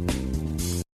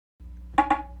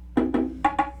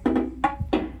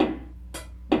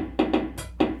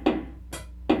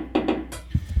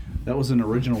 That was an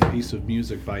original piece of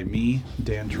music by me,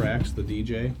 Dan Trax, the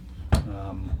DJ.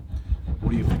 What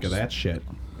do you think of that shit?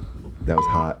 That was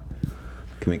hot.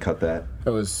 Can we cut that?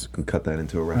 Can we cut that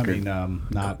into a record? I mean,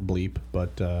 not bleep,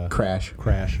 but Crash.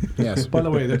 Yes. By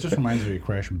the way, that just reminds me of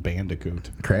Crash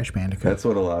Bandicoot. Crash Bandicoot. That's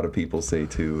what a lot of people say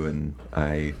too, and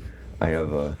I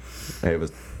have a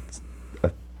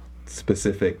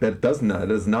specific that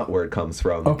is not where it comes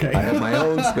from. Okay. I have my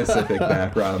own specific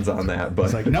backgrounds on that, but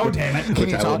it's like, no, damn it. Can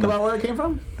you talk about where it came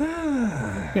from?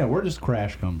 Yeah, where does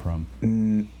Crash come from?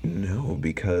 No,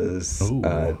 because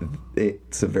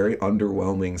it's a very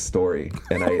underwhelming story,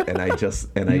 and I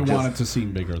want it to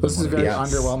seem bigger. This is a very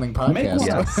underwhelming podcast.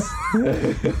 Yes.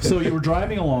 So you were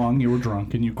driving along, you were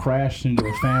drunk, and you crashed into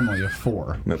a family of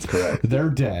 4. That's correct. They're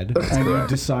dead, and you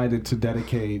decided to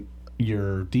dedicate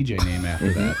your DJ name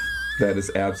after that. That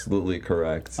is absolutely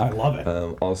correct. I love it.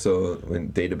 Also, when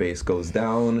database goes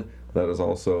down, that is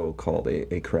also called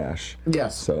a crash.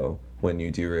 Yes. So when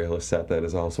you derail a set, that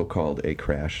is also called a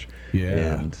crash. Yeah.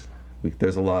 And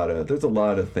there's a lot of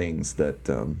things that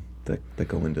go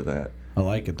into that. I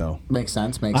like it though. Makes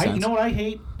sense. Makes sense. You know what I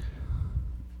hate?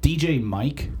 DJ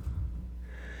Mike.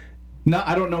 No,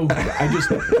 I don't know.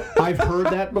 I've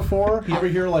heard that before. You ever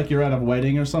hear like you're at a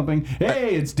wedding or something?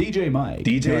 Hey, it's DJ Mike.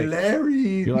 DJ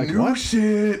Larry. You're like, new what?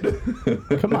 shit.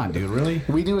 Come on, dude. Really?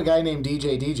 We knew a guy named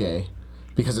DJ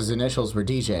because his initials were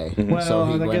DJ. Well, so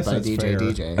he I went guess by that's DJ fair.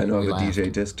 DJ. I know of We a laughed.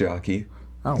 DJ disc jockey.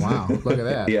 Oh wow! Look at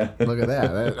that. Yeah. Look at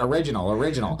that.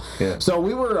 Original. Yeah. So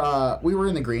we were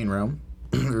in the green room.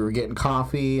 We were getting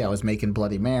coffee. I was making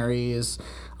Bloody Marys.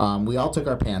 We all took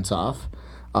our pants off.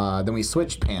 Then we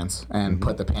switched pants and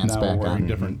put the pants Now back we're wearing on.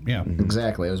 different. Yeah.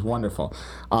 Exactly. It was wonderful.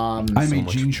 I made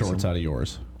jean shorts out of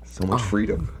yours. So much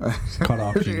freedom. Cut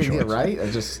off jean Yeah, shorts. right? I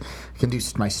just can do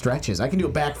my stretches. I can do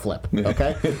a backflip.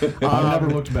 Okay. I've never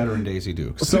looked better in Daisy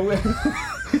Dukes. So you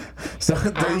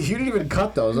didn't even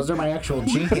cut those. Those are my actual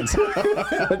jeans.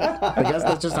 I guess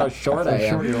that's just how short I am.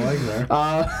 Short your legs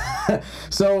are.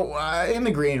 So in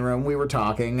the green room, we were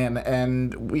talking,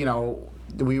 and you know,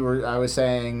 I was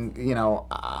saying, you know,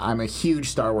 I'm a huge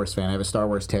Star Wars fan. I have a Star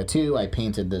Wars tattoo. I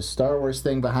painted this Star Wars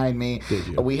thing behind me. Did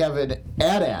you? We have an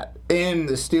AT-AT in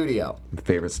the studio.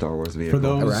 Favorite Star Wars vehicle. For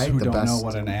those Right, who the don't know best.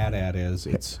 what an AT-AT is,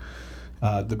 it's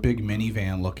the big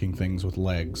minivan-looking things with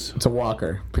legs. It's a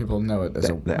walker. People know it as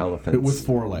a. The elephants. With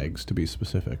 4 legs, to be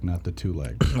specific, not the 2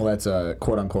 legs. Well, that's a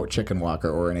quote-unquote chicken walker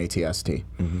or an ATST,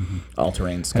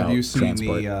 all-terrain scout Have you seen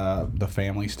transport. the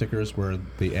family stickers where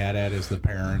the AT-AT is the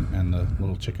parent and the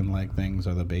little chicken leg things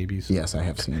are the babies? Yes, I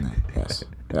have seen that. Yes,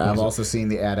 I've also seen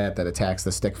the AT-AT that attacks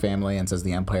the Stick family and says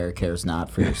the Empire cares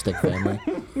not for your Stick family.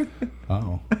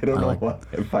 Oh. I don't know why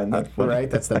I find that funny. Right,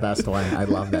 that's the best one. I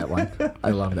love that one.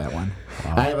 I love that one.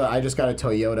 I just got a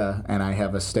Toyota, and I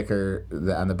have a sticker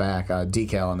on the back, a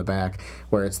decal on the back,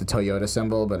 where it's the Toyota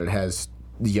symbol, but it has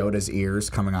Yoda's ears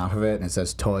coming off of it, and it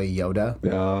says Toy Yoda.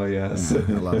 Oh, yes. I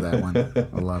love that one.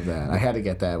 I love that. I had to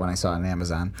get that when I saw it on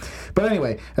Amazon. But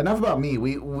anyway, enough about me.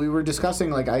 We were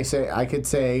discussing, like I could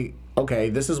say, okay,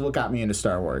 this is what got me into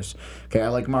Star Wars. Okay, I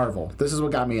like Marvel. This is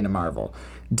what got me into Marvel.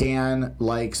 Dan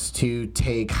likes to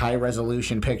take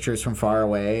high-resolution pictures from far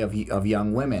away of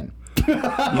young women. You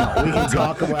know, we can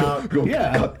talk about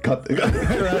Cut. we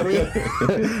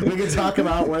can talk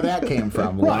about where that came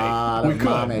from. A lot of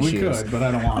mom issues. We could, but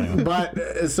I don't want to.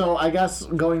 But so I guess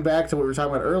going back to what we were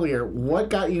talking about earlier, what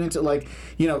got you into, like,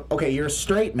 you know, okay, you're a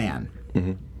straight man.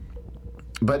 Mm-hmm.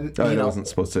 But I you know, wasn't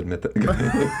supposed to admit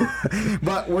that.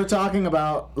 but we're talking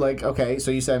about, like, okay, so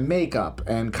you said makeup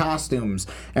and costumes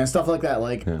and stuff like that.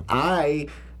 Like, I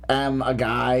am a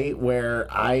guy where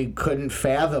I couldn't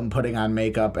fathom putting on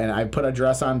makeup, and I put a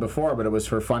dress on before, but it was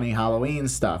for funny Halloween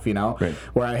stuff, you know, Right.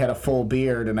 where I had a full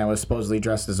beard and I was supposedly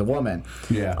dressed as a woman.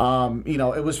 Yeah. You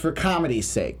know, it was for comedy's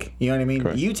sake. You know what I mean?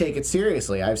 Correct. You take it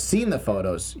seriously. I've seen the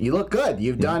photos. You look good.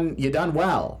 You've done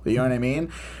well. You know what I mean?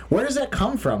 Where does that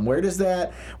come from? Where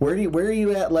are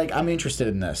you at? Like, I'm interested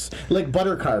in this. Like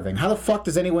butter carving. How the fuck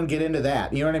does anyone get into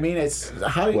that? You know what I mean? It's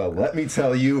how. Well, let me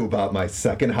tell you about my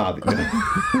second hobby.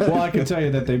 Well, I can tell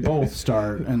you that they both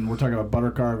start, and we're talking about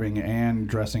butter carving and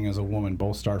dressing as a woman,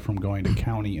 both start from going to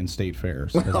county and state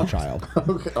fairs as a child.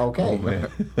 Okay. Oh, man.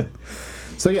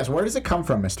 So yes, where does it come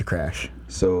from, Mr. Crash?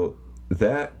 So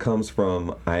that comes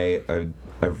from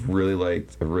I've really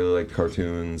liked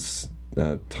cartoons,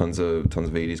 tons of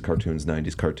 80s cartoons,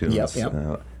 90s cartoons.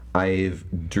 Yep. I've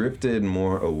drifted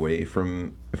more away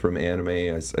from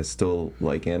anime. I still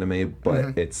like anime,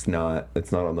 but it's not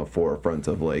on the forefront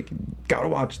of, like, gotta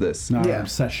watch this. Not Yeah. an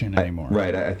obsession anymore.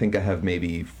 Right. I think I have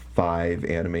maybe 5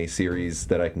 anime series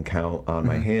that I can count on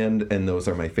my hand, and those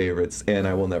are my favorites, and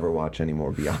I will never watch any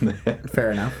more beyond that.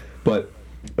 Fair enough. But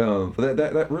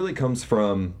that really comes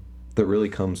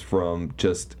from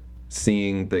just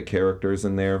seeing the characters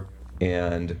in there,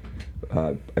 and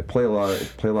I play a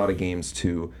lot of games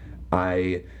too.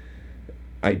 I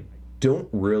don't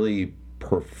really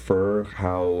prefer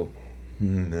how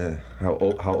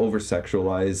over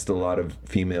sexualized a lot of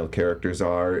female characters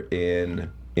are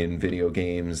in video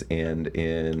games and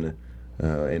in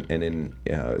anime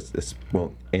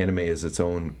is its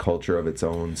own culture of its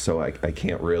own, so I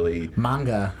can't really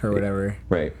Manga or whatever.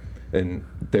 right. And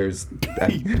there's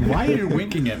Why are you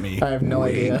winking at me? I have no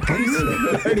idea.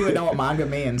 I don't even know what manga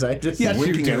means. I just Yes, you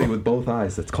winking at do. me with both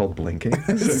eyes. That's called blinking.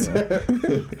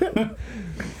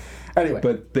 Anyway.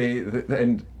 But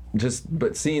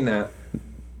seeing that,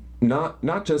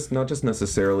 not just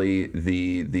necessarily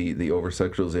the over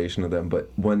sexualization of them, but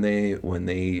when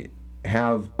they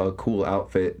have a cool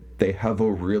outfit, they have a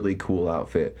really cool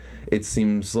outfit. It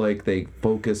seems like they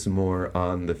focus more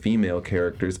on the female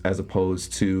characters as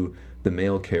opposed to the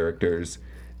male characters,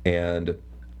 and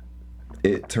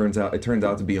it turns out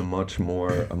to be a much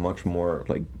more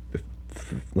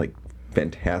like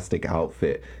fantastic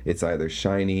outfit. It's either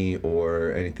shiny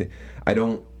or anything. I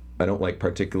don't like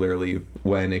particularly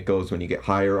when you get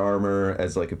higher armor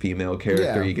as like a female character.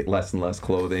 Yeah. You get less and less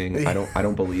clothing. I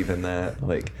don't believe in that.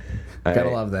 Like, Gotta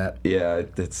love that. Yeah,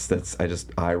 that's I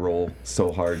just eye roll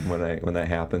so hard when that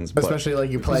happens. But Especially like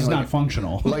you're playing It's like not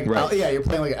functional. like Right. you're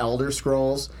playing like Elder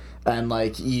Scrolls, and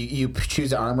like you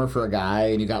choose armor for a guy,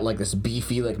 and you got like this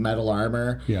beefy like metal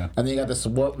armor. Yeah. And then you got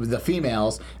the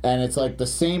females, and it's like the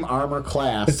same armor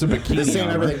class. It's a bikini the same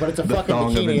armor. everything, but it's a The fucking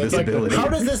thong of bikini. It's like, invisibility. how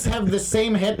does this have the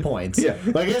same hit points? Yeah.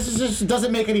 Like this just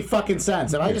doesn't make any fucking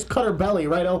sense. And I just cut her belly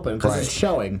right open because it's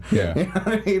showing. Yeah. You know what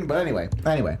I mean? But anyway.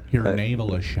 Your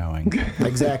navel is showing.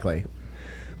 Exactly.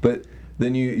 But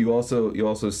then you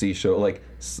also see show like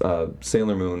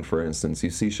Sailor Moon, for instance. You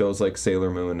see shows like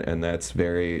Sailor Moon, and that's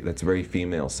very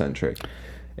female centric.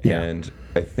 Yeah. And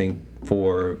I think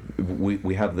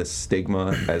we have this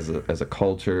stigma as a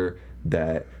culture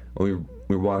that you're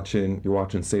watching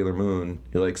Sailor Moon,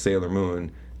 you like Sailor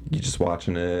Moon, you're just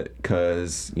watching it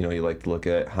because you like to look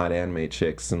at hot anime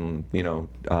chicks and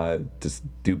just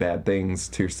do bad things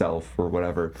to yourself or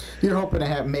whatever. You're hoping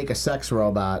to make a sex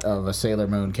robot of a Sailor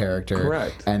Moon character,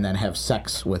 Correct. and then have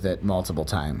sex with it multiple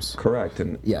times. Correct.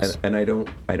 And Yes. and I don't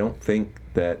think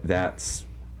that's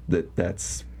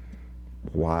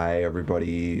why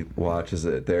everybody watches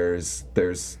it. There's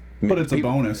But it's a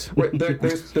bonus.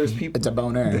 There's people. It's a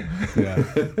boner. Yeah.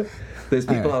 There's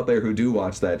people out there who do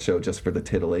watch that show just for the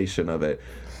titillation of it,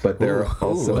 but there are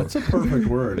also That's a perfect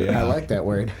word. Yeah. I like that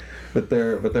word. but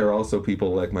there are also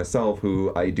people like myself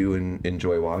who I do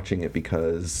enjoy watching it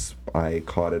because I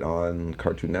caught it on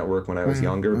Cartoon Network when I was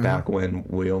younger, back when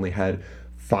we only had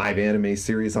 5 anime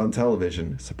series on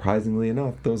television. Surprisingly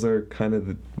enough, those are kind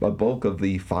of a bulk of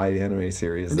the 5 anime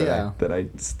series that I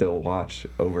still watch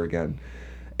over again.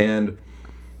 And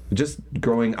just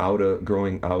growing out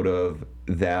of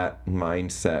that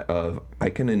mindset of I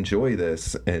can enjoy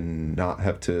this and not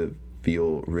have to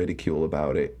feel ridicule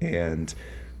about it, and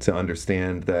to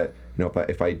understand that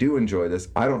if I do enjoy this,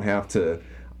 I don't have to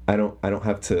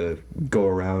go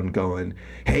around going,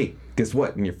 hey, guess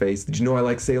what, in your face, did you know I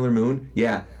like Sailor Moon?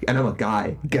 Yeah, and I'm a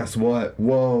guy, guess what,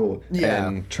 whoa. Yeah.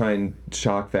 And try and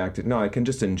shock factor. No, I can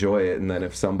just enjoy it, and then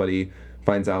if somebody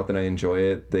finds out that I enjoy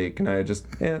it,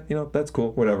 that's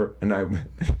cool, whatever, and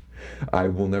I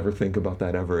will never think about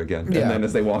that ever again. Yeah. And then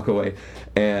as they walk away,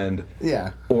 and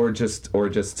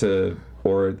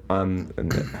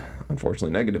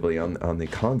unfortunately negatively on the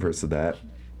converse of that,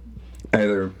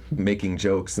 either making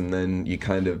jokes and then you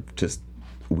kind of just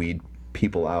weed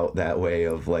people out that way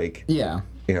of like, there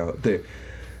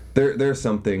are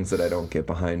some things that I don't get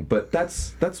behind, but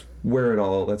that's where it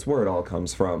all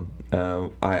comes from.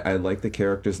 I like the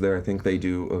characters there. I think they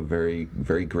do a very,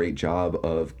 very great job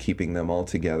of keeping them all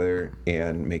together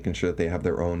and making sure that they have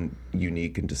their own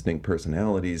unique and distinct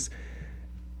personalities.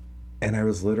 And I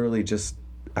was literally just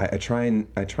I try and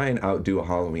outdo a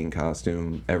Halloween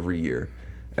costume every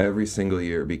single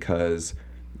year, because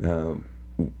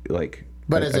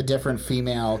But as a different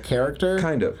female character?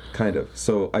 Kind of.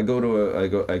 So I go to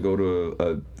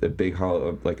a big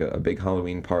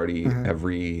Halloween party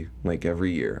every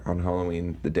year on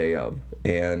Halloween, the day of.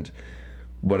 And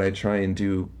what I try and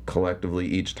do collectively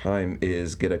each time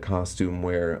is get a costume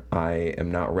where I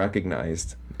am not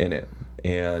recognized in it,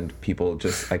 and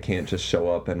I can't just show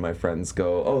up and my friends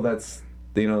go, "Oh, that's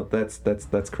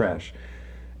Crash,"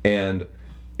 and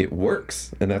it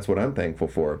works, and that's what I'm thankful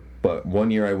for. But one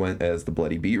year I went as the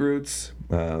Bloody Beetroots.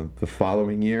 The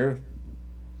following year,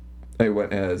 I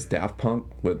went as Daft Punk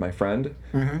with my friend,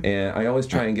 and I always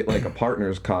try and get like a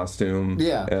partner's costume,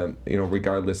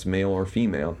 regardless male or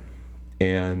female,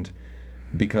 and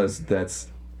because that's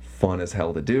fun as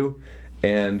hell to do.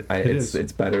 And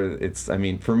it's better.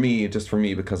 For me,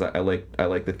 because I like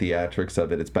the theatrics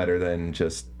of it. It's better than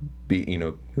just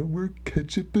we're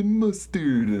ketchup and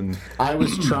mustard. And I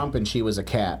was Trump and she was a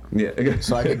cat. Yeah.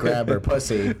 So I could grab her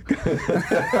pussy.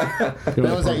 That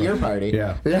was at your party.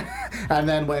 Yeah. And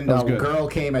then when the girl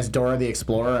came as Dora the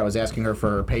Explorer, I was asking her for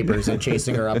her papers and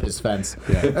chasing her up his fence.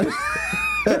 Yeah.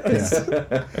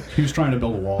 He was trying to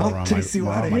build a wall around my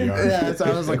yard. Yeah, so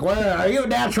I was like, "Where are you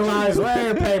naturalized? Where are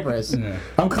your papers? Yeah.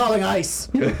 I'm calling ICE."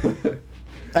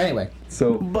 Anyway,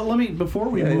 but before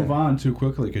we move on too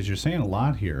quickly, because you're saying a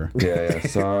lot here. Yeah.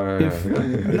 Sorry.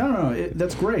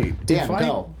 That's great. Dan,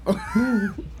 go.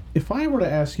 If I were to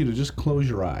ask you to just close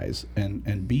your eyes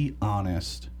and be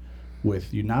honest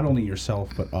with you, not only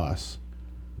yourself but us,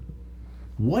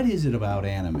 what is it about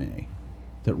anime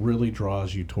that really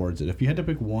draws you towards it? If you had to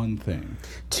pick one thing.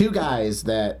 2 guys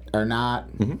that are not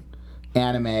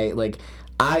anime, like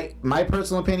my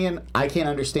personal opinion, I can't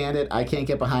understand it. I can't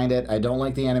get behind it. I don't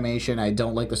like the animation. I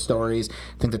don't like the stories. I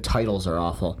think the titles are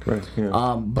awful. Right,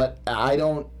 yeah. But I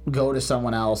don't go to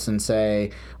someone else and say,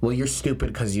 "Well, you're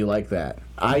stupid because you like that."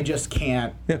 I just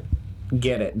can't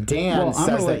get it. Dan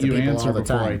says that to people all the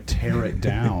time. I'm going to let you answer before I tear it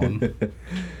down.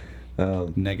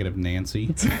 Negative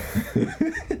Nancy.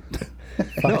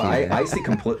 No, I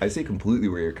see completely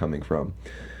where you're coming from.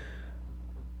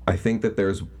 I think that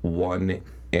there's one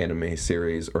anime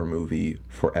series or movie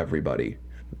for everybody.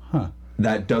 Huh.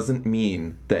 That doesn't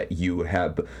mean that you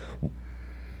have.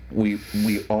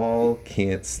 We all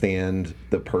can't stand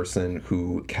the person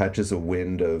who catches a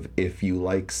wind of if you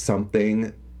like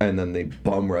something and then they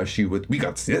bum rush you with we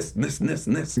got this and this and this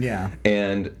and this. Yeah.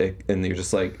 And you're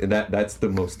just like that's the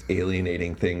most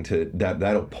alienating thing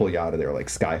that'll pull you out of there like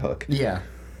Skyhook. Yeah.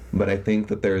 But I think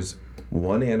that there's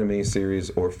one anime series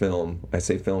or film. I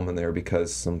say film in there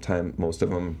because most of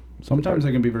them. Sometimes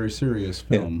they can be very serious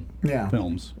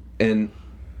films. And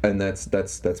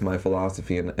that's my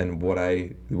philosophy. And what I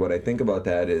think about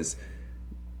that is,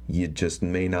 you just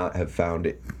may not have found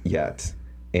it yet,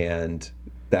 and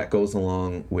that goes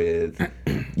along with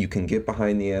you can get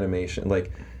behind the animation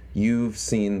like. You've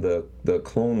seen the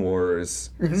Clone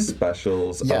Wars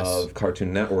specials of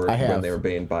Cartoon Network when they were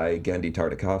made by Genndy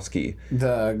Tartakovsky.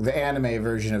 The anime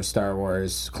version of Star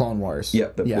Wars, Clone Wars.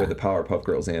 Yep, with the Powerpuff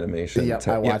Girls animation. Yep,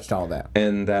 I watched all that.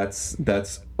 And that's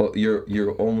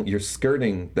you're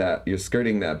skirting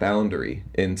that boundary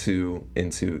into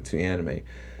anime,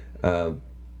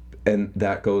 and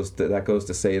that goes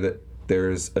to say that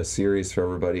there's a series for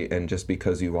everybody, and just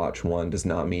because you watch one does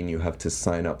not mean you have to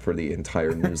sign up for the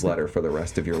entire newsletter for the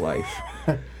rest of your life.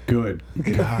 Good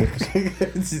God.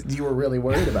 You were really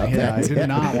worried about that. Yeah, I did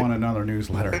not want another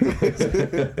newsletter.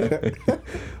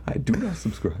 I do not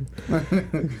subscribe.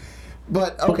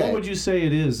 But But what would you say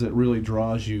it is that really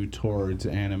draws you towards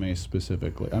anime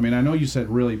specifically? I mean, I know you said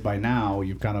really by now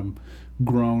you've kind of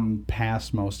grown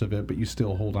past most of it, but you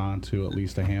still hold on to at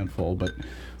least a handful. But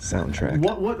soundtrack.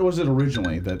 What was it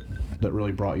originally that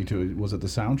really brought you to it? Was it the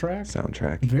soundtrack?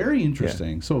 Soundtrack. Very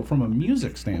interesting. Yeah. So from a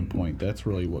music standpoint, that's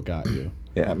really what got you.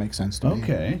 Yeah, that makes sense to me.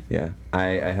 Okay. Yeah,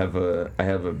 I have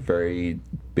a very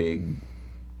big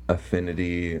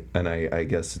affinity, and I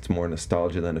guess it's more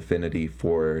nostalgia than affinity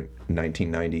for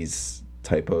 1990s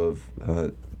type of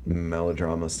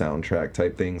melodrama soundtrack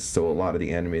type things. So a lot of the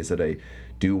animes that I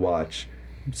do watch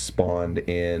spawned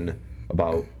in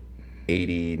about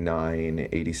 89,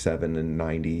 87, and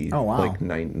 90. Oh, wow. Like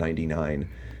 99.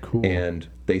 Cool. And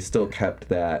they still kept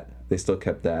that.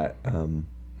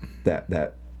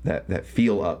 That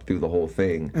feel up through the whole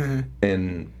thing. Mm-hmm.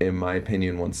 And in my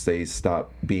opinion, once they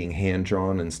stopped being hand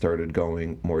drawn and started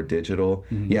going more digital,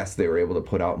 yes, they were able to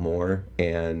put out more,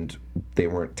 and they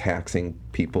weren't taxing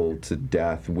people to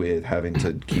death with having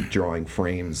to keep drawing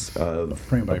frames of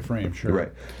frame by frame, sure.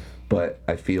 Right. But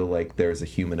I feel like there's a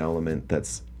human element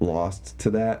that's lost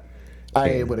to that.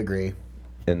 I would agree.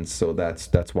 And so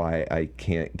that's why I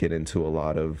can't get into a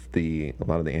lot of the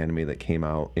anime that came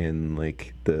out in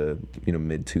like the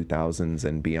mid 2000s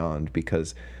and beyond,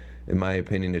 because in my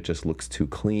opinion it just looks too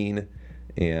clean,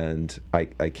 and I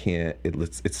can't.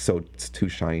 It's too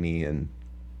shiny, and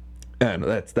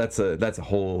that's a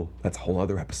whole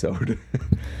other episode.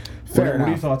 What are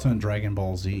your thoughts on Dragon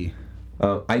Ball Z?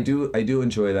 I do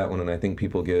enjoy that one, and I think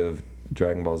people give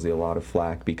Dragon Ball Z a lot of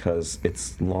flack because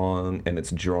it's long and it's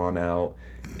drawn out,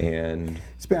 and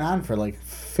it's been on for like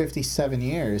 57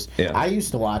 years. Yeah. I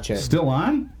used to watch it. Still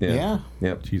on? Yeah.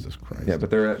 Yep. Jesus Christ. Yeah, but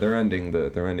they're ending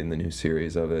the new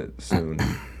series of it soon.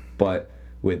 But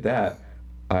with that,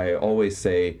 I always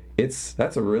say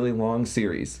that's a really long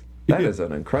series. That is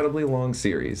an incredibly long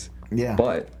series. Yeah.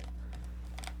 But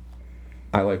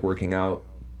I like working out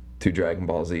to Dragon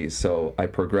Ball Z, so I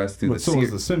progressed through the series. So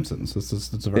is The Simpsons.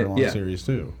 It's a very long series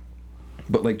too.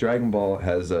 But like Dragon Ball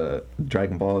has a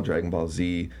Dragon Ball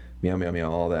Z, meow meow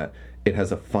meow, all that. It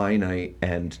has a finite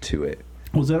end to it.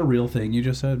 Was that a real thing you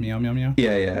just said? Meow meow meow.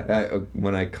 Yeah.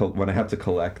 When I have to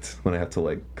collect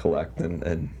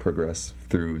and progress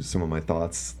through some of my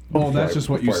thoughts. Oh, that's just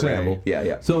what you say.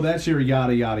 Yeah. So that's your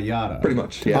yada yada yada. Pretty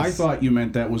much. Yes. I thought you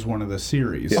meant that was one of the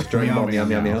series. Yeah, Dragon Ball meow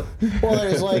meow meow. Well,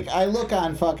 there's like I look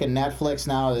on fucking Netflix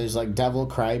now. There's like Devil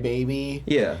Crybaby.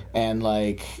 Yeah. And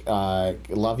like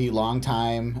Love You Long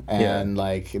Time and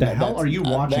like the hell are you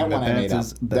watching? That one I made up.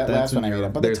 That's one I made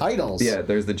up. But the titles. Yeah,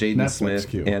 there's the Jaden Netflix Smith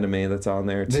queue. anime that's on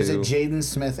there too. There's a Jaden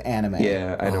Smith anime.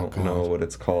 Yeah, I don't know what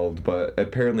it's called, but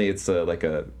apparently it's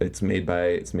it's made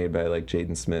by like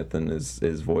Jaden Smith and is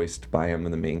voiced by him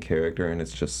in the main character, and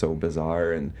it's just so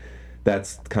bizarre. And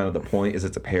that's kind of the point, is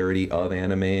it's a parody of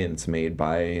anime, and it's made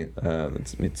by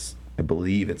it's I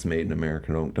believe it's made in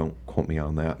America. Don't quote me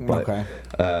on that. But, okay.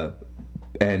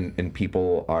 And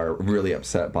people are really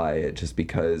upset by it just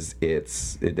because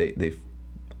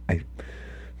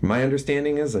my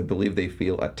understanding is I believe they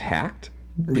feel attacked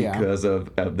because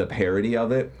of the parody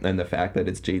of it and the fact that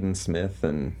it's Jaden Smith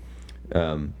and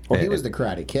he was the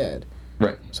Karate Kid.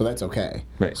 Right. So that's okay.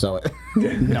 Right. So,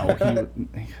 No, ugh.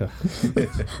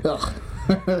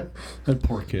 that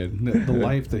poor kid. The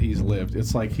life that he's lived.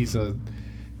 It's like he's a.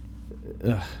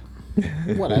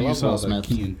 What, I You love saw Will the Smith.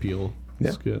 Key and Peele.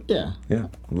 It's good. Yeah. Yeah.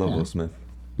 Love Yeah. Will Smith.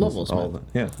 Love Will All of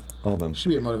Smith. them. Yeah. All of them. Should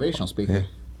be a motivational speaker. Yeah.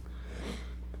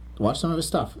 Watch some of his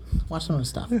stuff. Watch some of his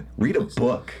stuff. Read a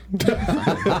book.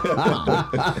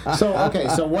 So, okay,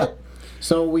 so what?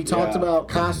 So we talked Yeah. about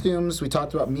costumes, we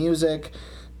talked about music,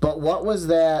 but what was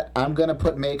that? I'm gonna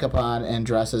put makeup on and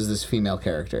dress as this female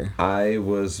character. I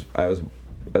was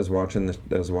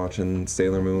watching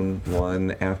Sailor Moon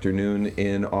one afternoon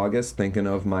in August, thinking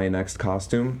of my next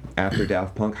costume after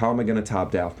Daft Punk. How am I gonna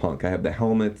top Daft Punk? I have the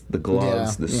helmet, the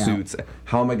gloves, Yeah, the yeah. suits.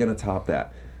 How am I gonna top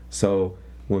that? So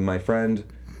with my friend,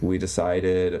 we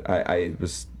decided. I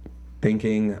was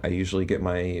thinking I usually get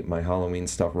my Halloween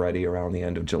stuff ready around the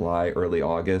end of July, early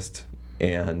August,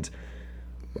 and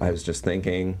I was just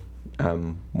thinking.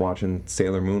 I'm watching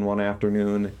Sailor Moon one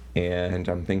afternoon, and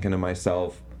I'm thinking to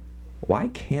myself, why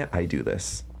can't I do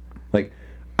this? Like,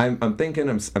 I'm thinking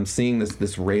I'm seeing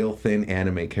this rail thin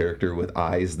anime character with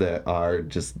eyes that are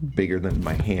just bigger than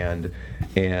my hand,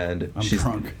 and I'm she's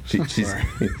drunk. Sorry.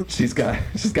 she's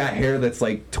got hair that's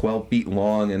like 12 feet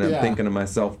long, and I'm Yeah. thinking to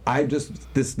myself,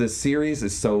 this series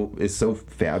is so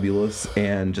fabulous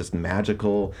and just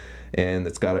magical, and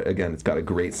it's got a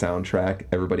great soundtrack.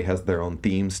 Everybody has their own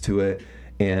themes to it.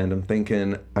 And I'm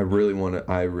thinking, I really want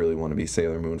to be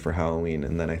Sailor Moon for Halloween.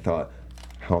 And then I thought,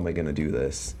 how am I going to do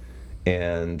this?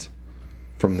 And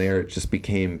from there, it just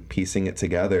became piecing it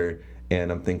together.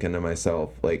 And I'm thinking to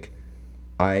myself, like,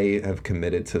 I have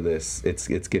committed to this. It's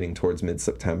getting towards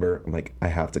mid-September. I'm like, I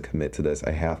have to commit to this.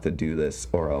 I have to do this,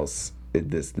 or else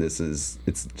it's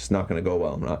just not going to go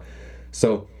well. I'm not.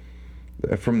 So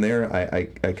from there, I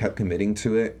kept committing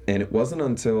to it, and it wasn't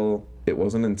until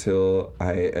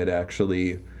I had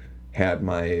actually had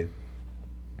my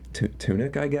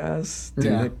tunic, I guess,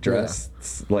 dress,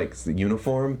 like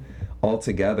uniform, all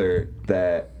together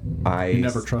that I You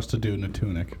never trust a dude in a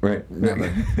tunic. right.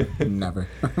 Never. Never.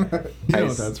 You know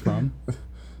what that's from?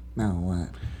 No, what?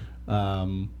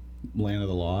 Land of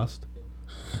the Lost.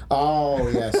 Oh,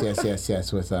 yes,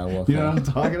 with Wolfgang. You know what I'm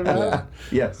talking about? Yeah.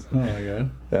 Yes, Oh my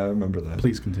god. I remember that.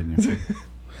 Please continue.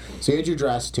 So you had your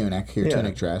dress tunic, your Yeah.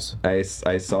 tunic dress. I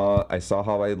saw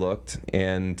how I looked,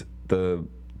 and the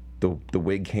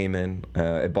wig came in.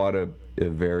 I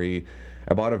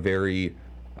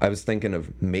was thinking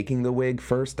of making the wig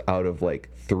first out of like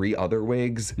 3 other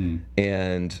wigs,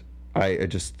 and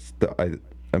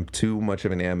I'm too much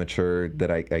of an amateur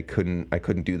that I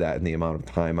couldn't do that in the amount of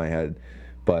time I had,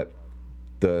 but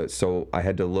so I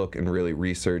had to look and really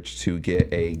research to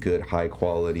get a good high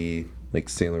quality like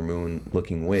Sailor Moon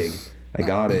looking wig. I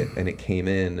got it, and it came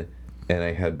in, and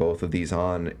I had both of these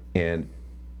on, and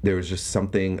there was just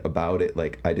something about it,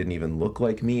 like I didn't even look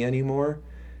like me anymore,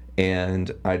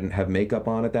 and I didn't have makeup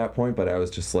on at that point, but I was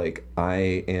just like,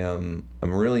 I'm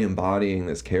really embodying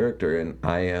this character, and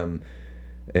I'm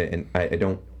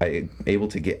able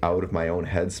to get out of my own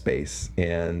headspace,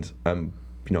 and I'm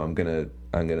gonna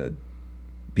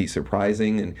be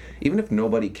surprising, and even if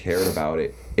nobody cared about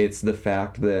it, it's the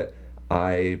fact that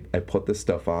I put this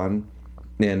stuff on,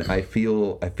 and I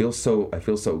feel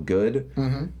so good,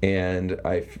 and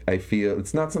I feel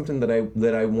it's not something that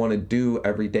I want to do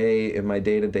every day in my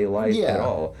day-to-day life at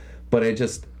all, but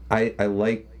I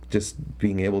like just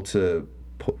being able to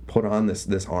put on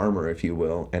this armor, if you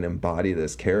will, and embody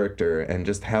this character and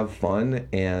just have fun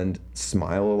and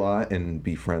smile a lot and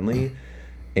be friendly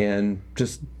and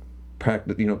just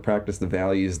practice the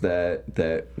values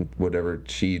that whatever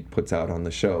she puts out on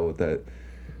the show that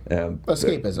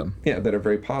Escapism. that are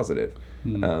very positive.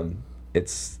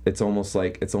 It's almost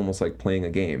like playing a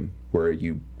game where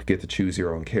you get to choose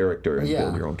your own character and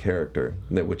build your own character,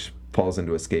 which falls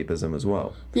into escapism as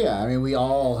well. Yeah, I mean, we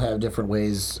all have different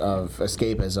ways of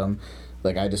escapism.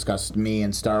 Like I discussed me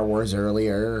and Star Wars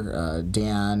earlier,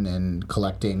 Dan and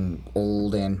collecting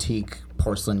old antique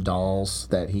porcelain dolls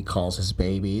that he calls his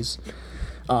babies.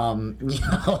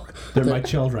 They're my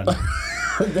children.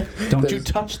 Don't you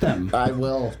touch them. I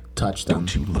will touch them.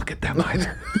 Don't you look at them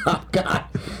either. Oh, God.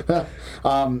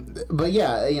 But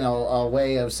yeah, a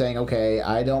way of saying, okay,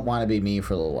 I don't want to be me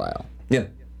for a little while. Yeah,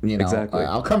 exactly.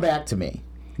 I'll come back to me.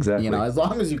 Exactly. As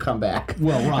long as you come back.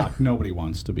 Well, Rock, nobody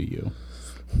wants to be you.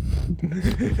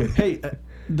 Hey,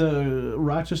 the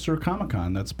Rochester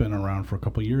Comic-Con, that's been around for a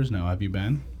couple years now. Have you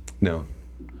been? No.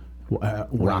 What are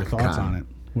your thoughts on it?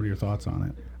 What are your thoughts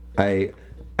on it?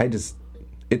 I just,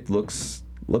 it looks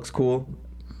cool.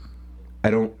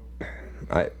 We're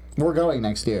going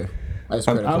next year. as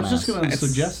critical mass. I was just going to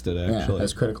suggest it, actually. Yeah,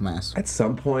 as critical mass. At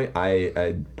some point,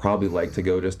 I'd probably like to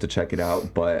go just to check it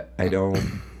out, but I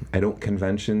don't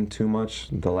convention too much.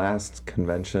 The last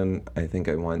convention I think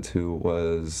I went to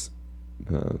was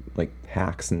like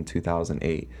PAX in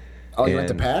 2008. Oh, you went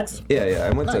to PAX? Yeah.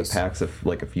 I went Nice. to PAX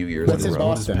like a few years That's in in a row.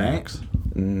 Boston, right? PAX.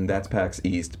 That's PAX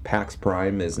East. PAX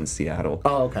Prime is in Seattle.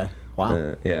 Oh, okay.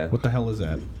 Wow. Yeah. What the hell is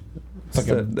that? It's like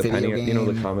a the video Penny, you know,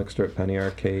 the game. comic strip Penny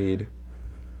Arcade.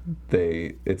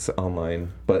 It's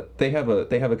online, but they have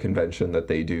a convention that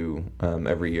they do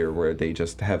every year where they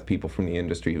just have people from the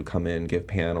industry who come in, give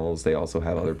panels. They also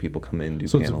have other people come in, do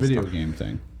So it's a panels. video game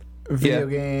thing. Video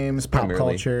Yeah. games, pop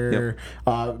Primarily. culture.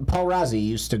 Paul Razzi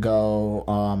used to go.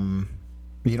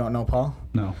 You don't know Paul?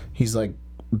 No. He's like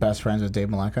best friends with Dave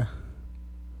Maleka.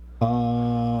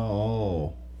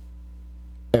 Oh.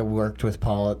 I worked with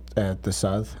Paul at the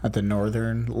South, at the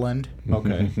Northern Land.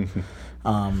 Okay.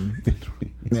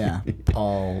 Yeah,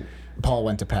 Paul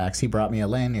went to PAX. He brought me a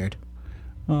lanyard.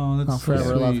 Oh, that's I'll so forever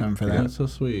sweet. love him for that. That's so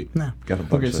sweet. Yeah. Got a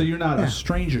bunch Okay, so of- you're not a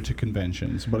stranger to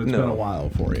conventions, but it's No. been a while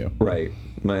for you. Right.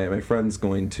 My friend's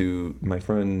my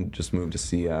friend just moved to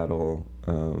Seattle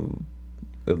in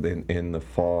the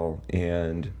fall,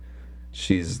 and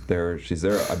she's there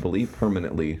I believe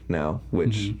permanently now,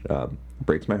 which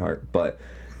breaks my heart. But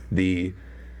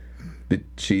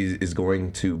she is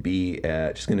going to be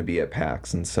at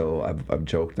PAX, and so I've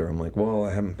joked her. I'm like, well,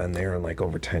 I haven't been there in like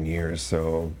over 10 years,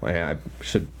 so I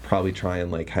should probably try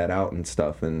and like head out and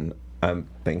stuff. And I'm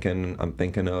thinking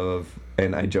of,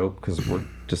 and I joke because we're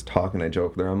just talking. I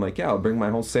joke with her. I'm like, yeah, I'll bring my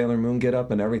whole Sailor Moon get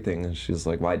up and everything. And she's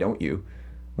like, why don't you?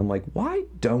 I'm like, why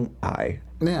don't I?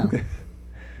 Yeah.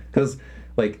 Because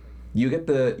like you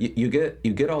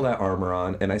get all that armor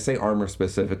on, and I say armor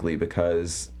specifically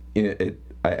because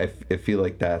I feel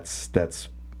like that's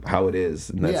how it is,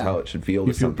 and that's Yeah. how it should feel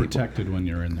You to feel some people. protected when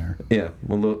you're in there. Yeah,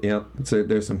 well, yeah. So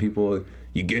there's some people,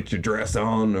 you get your dress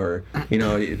on, or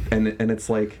and it's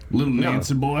like Little no.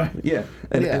 Nancy boy. Yeah,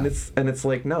 and Yeah. it's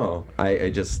like no, I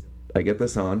get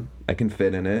this on, I can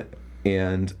fit in it,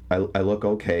 and I look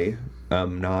okay.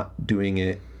 I'm not doing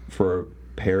it for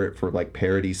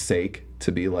parody's sake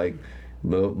to be like,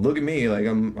 look at me, like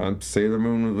I'm Sailor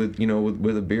Moon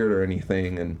with a beard or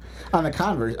anything. And On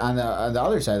the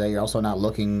other side of that, you're also not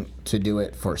looking to do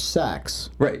it for sex.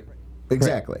 right.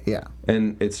 Exactly. Yeah.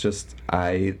 And it's just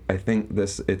I think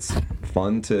it's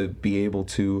fun to be able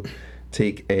to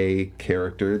take a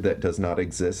character that does not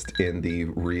exist in the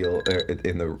real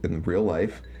in the real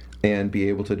life and be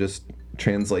able to just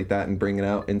translate that and bring it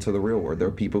out into the real world. There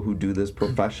are people who do this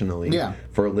professionally Yeah.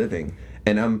 for a living,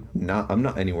 and I'm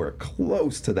not anywhere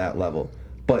close to that level.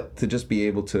 But to just be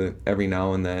able to every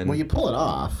now and then, Well, you pull it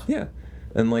off. yeah,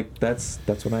 and like that's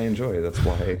what I enjoy. That's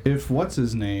why. If what's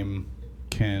his name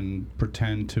can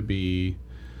pretend to be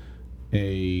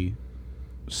a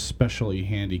specially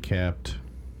handicapped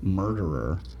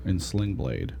murderer in Sling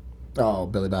Blade, Oh,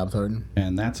 Billy Bob Thornton.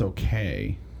 and that's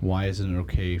okay, why isn't it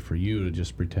okay for you to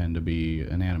just pretend to be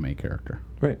an anime character?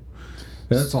 Right.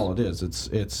 That's all it is.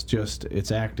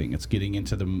 It's acting. It's getting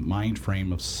into the mind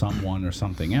frame of someone or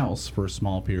something else for a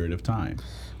small period of time.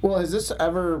 Well, has this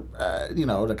ever,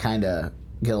 to kind of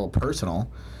get a little personal,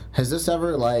 has this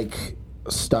ever like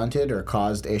stunted or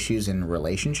caused issues in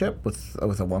relationship with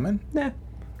a woman? Nah,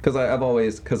 because I've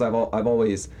always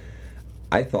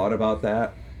I thought about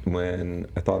that when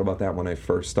I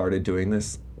first started doing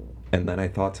this, and then I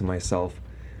thought to myself,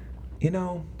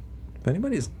 if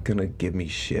anybody's gonna give me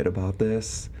shit about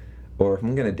this, or if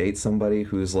I'm gonna date somebody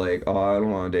who's like, oh, I don't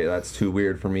want to date, that's too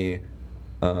weird for me,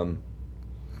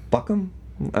 fuck them.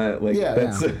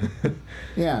 That's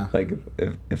Yeah. like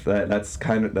if that's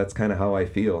kind of how I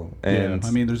feel. And Yeah,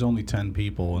 I mean, there's only 10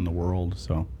 people in the world,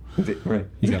 so right.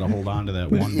 you got to hold on to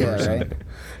that one Yeah, person. right.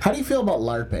 How do you feel about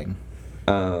LARPing?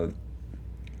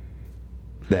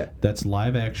 That's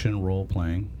live action role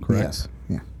playing, correct? Yes.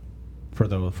 Yeah. For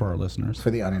our listeners.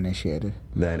 For the uninitiated.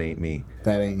 That ain't me.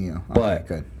 That ain't you. Okay, But-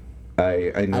 good.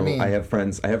 I know mean- I have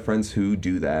friends who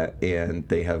do that, and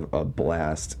they have a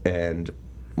blast, and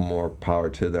more power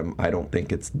to them. I don't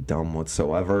think it's dumb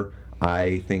whatsoever.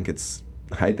 I think it's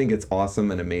awesome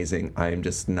and amazing. I'm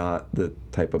just not the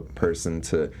type of person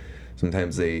to.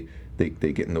 Sometimes they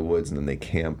get in the woods and then they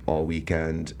camp all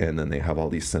weekend, and then they have all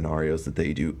these scenarios that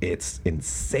they do. It's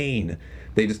insane.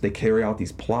 They carry out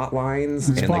these plot lines.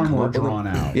 It's and far they come more up with them. drawn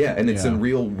out. Yeah, and it's Yeah. in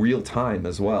real time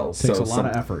as well. Takes a lot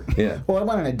of effort. Yeah. Well, I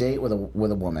went on a date with a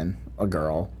woman, a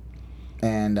girl,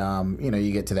 and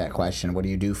you get to that question, what do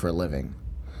you do for a living?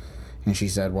 And she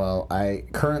said, well, I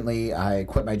quit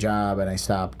my job and I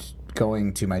stopped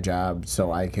going to my job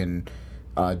so I can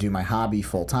do my hobby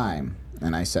full time.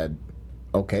 And I said,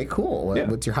 Okay, cool. Yeah.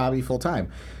 What's your hobby full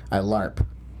time? I LARP.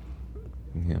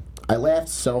 Yeah. I laughed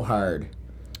so hard,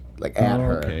 like at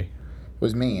her. Okay. It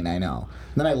was mean, I know.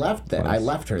 And then I left there. I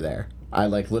left her there. I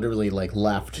literally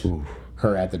left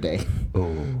her at the day.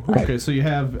 Oh. Okay, so you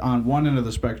have on one end of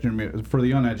the spectrum for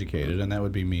the uneducated, and that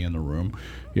would be me in the room.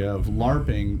 You have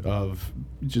LARPing of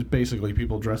just basically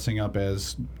people dressing up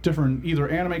as different either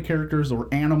anime characters or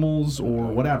animals or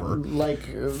whatever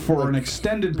for an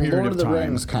extended period Lord of of the time.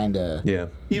 Rings kind of. Yeah.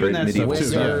 Even that stuff too.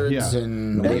 Wizards Yeah.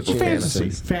 and Medieval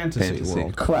witches. Fantasy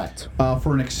world. Correct.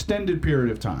 For an extended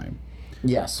period of time.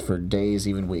 Yes, for days,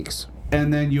 even weeks.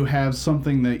 And then you have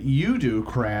something that you do,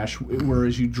 Crash,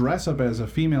 whereas you dress up as a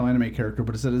female anime character,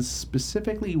 but is it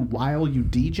specifically while you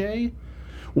DJ?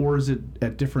 Or is it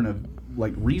at different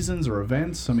reasons or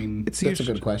events? I mean, That's a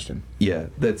good question. Yeah,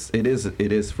 it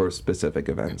is for specific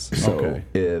events. So Okay.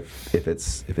 if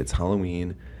it's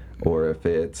Halloween, or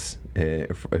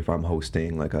if I'm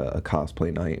hosting like a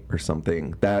cosplay night or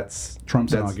something, that's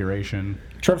Trump's inauguration.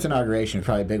 Trump's inauguration is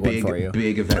probably a big one for you.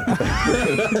 Big event.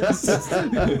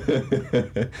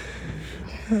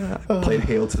 Played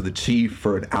Hail to the Chief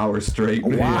for an hour straight.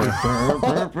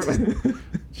 Wow.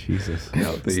 Jesus.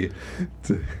 How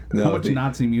How much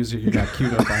Nazi music you got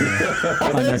queued up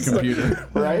on your computer?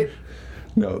 Right?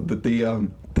 No, that's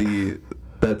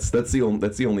the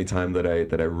only time that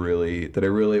I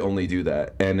really only do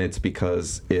that, and it's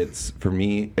because it's for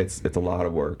me it's a lot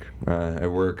of work. I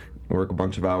work a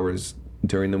bunch of hours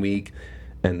during the week,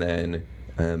 and then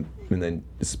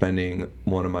spending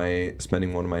one of my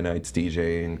nights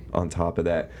DJing on top of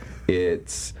that.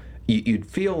 You'd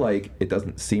feel like it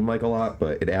doesn't seem like a lot,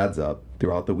 but it adds up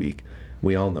throughout the week.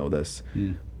 We all know this,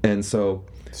 and so.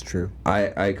 It's true.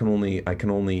 I can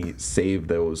only save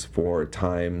those for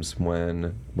times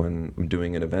when I'm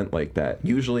doing an event like that.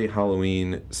 Usually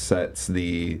Halloween sets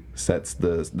the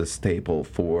staple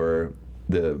for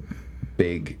the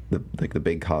big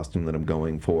costume that I'm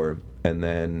going for, and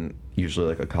then usually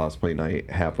like a cosplay night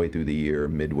halfway through the year,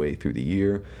 midway through the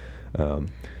year. I'll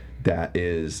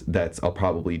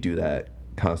probably do that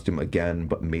costume again,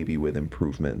 but maybe with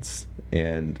improvements.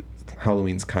 And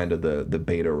Halloween's kind of the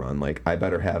beta run. Like, I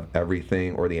better have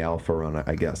everything, or the alpha run,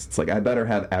 I guess. It's like, I better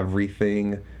have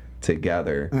everything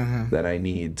together that I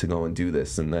need to go and do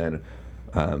this. And then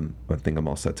I think I'm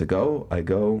all set to go. I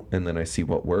go, and then I see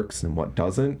what works and what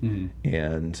doesn't.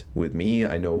 And with me,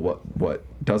 I know what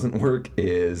doesn't work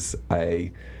is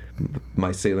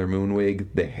my Sailor Moon wig,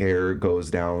 the hair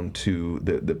goes down to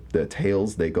the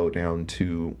tails, they go down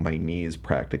to my knees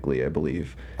practically, I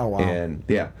believe. Oh, wow. And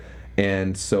yeah.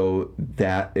 And so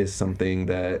that is something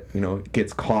that,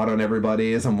 gets caught on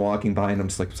everybody as I'm walking by, and I'm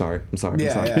just like, I'm sorry.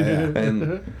 Yeah.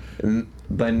 And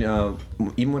then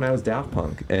even when I was Daft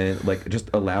Punk and like just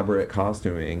elaborate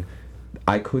costuming,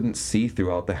 I couldn't see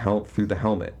through the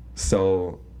helmet.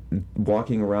 So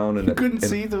walking around and You couldn't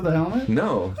see through the helmet?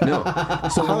 No. So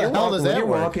How the hell does that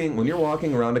work? when you're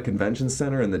walking around a convention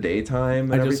center in the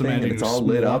daytime and I just everything, imagine and it's you all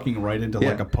lit up. walking right into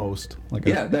like a post.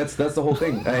 That's the whole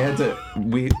thing.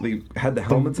 We had the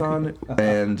helmets on,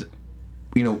 and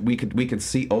we could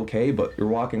see okay, but you're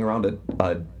walking around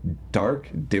a dark,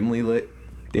 dimly lit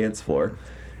dance floor,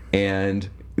 and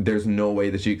there's no way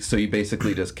that you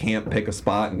basically just can't pick a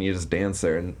spot and you just dance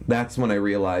there. And that's when I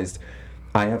realized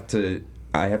I have to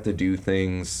do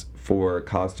things for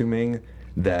costuming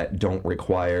that don't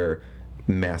require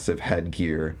massive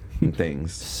headgear and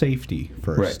things. Safety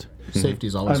first. Right.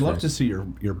 Safety's always I'd love first. to see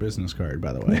your business card,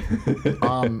 by the way.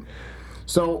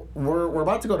 So we're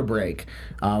about to go to break.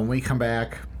 When we come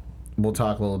back, we'll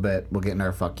talk a little bit. We'll get in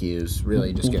our fuck yous.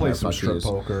 Really, just We'll get play our some fuck strip yous.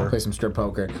 poker. Play some strip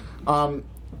poker.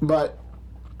 But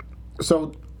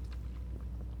so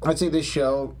I'd say this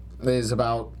show is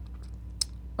about.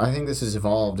 I think this has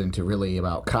evolved into really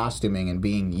about costuming and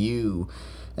being you,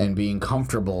 and being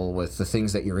comfortable with the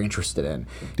things that you're interested in.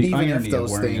 The Even irony if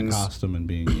those of wearing things. a costume and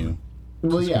being you.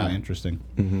 Well, It's yeah. kind of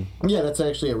interesting. Yeah, that's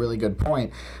actually a really good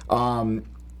point.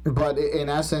 But in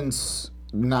essence,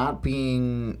 not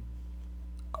being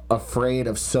afraid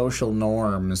of social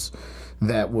norms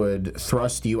that would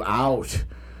thrust you out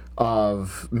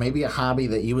of maybe a hobby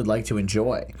that you would like to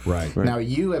enjoy. Right. Now,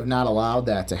 you have not allowed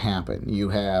that to happen. You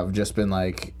have just been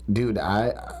like, dude,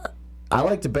 I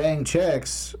like to bang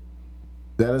chicks.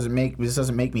 This doesn't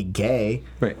make me gay.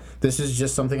 Right. This is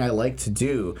just something I like to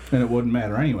do. And it wouldn't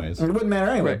matter anyways. It wouldn't matter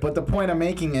anyway. Right. But the point I'm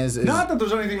making is Not that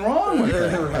there's anything wrong with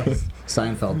it. Right.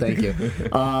 Seinfeld, thank you.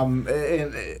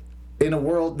 In the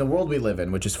world we live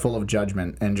in, which is full of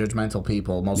judgment and judgmental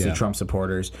people, mostly Yeah. Trump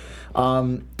supporters,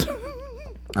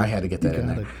 I had to get that in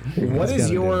there. What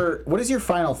is your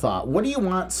final thought? What do you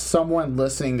want someone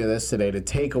listening to this today to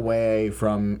take away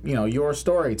from, your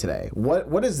story today?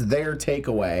 What is their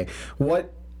takeaway?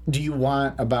 What do you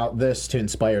want about this to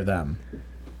inspire them?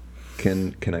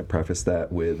 Can I preface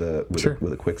that with Sure.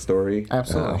 with a quick story?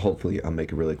 Absolutely. Hopefully, I'll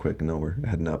make it really quick. I know we're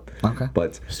heading up. Okay.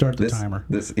 But Start the timer.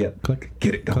 Click.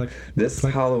 Get it going. This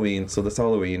Halloween,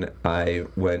 I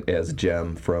went as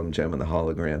Jem from Jem and the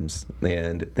Holograms,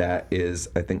 and that is,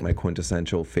 I think, my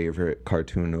quintessential favorite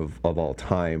cartoon of all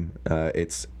time.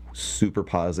 It's super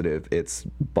positive. It's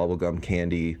bubblegum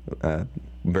candy,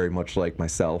 very much like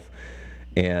myself,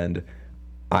 and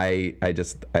I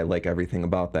like everything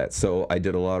about that. So I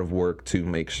did a lot of work to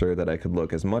make sure that I could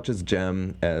look as much as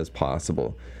Jem as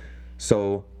possible.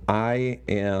 So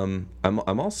I'm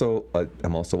also a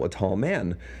tall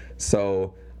man.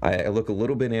 So I look a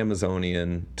little bit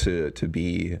Amazonian to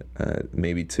be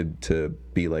maybe to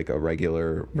be like a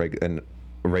regular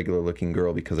looking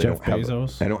girl, because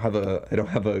I don't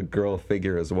have a girl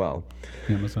figure as well.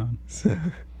 Amazon.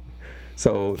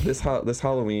 So this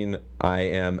Halloween, I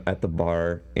am at the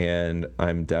bar and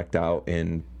I'm decked out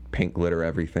in pink glitter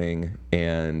everything,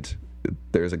 and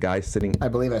there's a guy sitting. I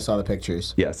believe I saw the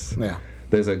pictures. Yes. Yeah.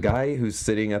 There's a guy who's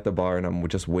sitting at the bar, and I'm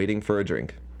just waiting for a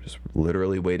drink. Just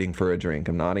literally waiting for a drink.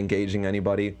 I'm not engaging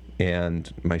anybody,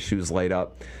 and my shoes light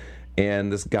up.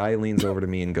 And this guy leans over to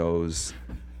me and goes,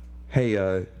 "Hey,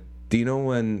 do you know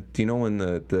when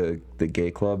the gay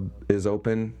club is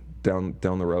open down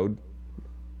the road?"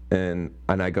 And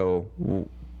I go,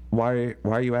 why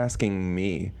are you asking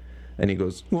me? And he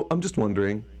goes, "Well, I'm just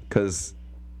wondering," because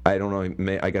I don't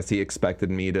know, I guess he expected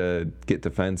me to get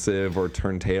defensive or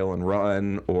turn tail and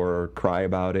run or cry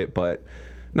about it, but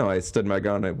no, I stood my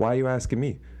ground. Why are you asking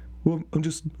me? "Well, I'm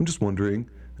just wondering."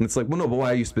 And it's like, "Well, no, but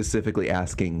why are you specifically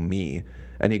asking me?"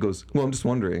 And he goes, "Well, I'm just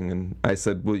wondering." And I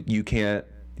said, "Well, you can't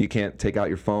take out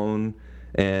your phone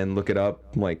and look it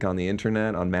up like on the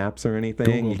internet, on maps or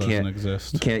anything. Google doesn't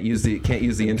exist. You can't use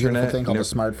the internet. Thing called a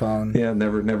smartphone. Yeah,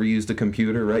 never used a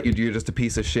computer, right? You're just a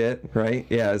piece of shit, right?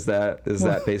 Yeah, is that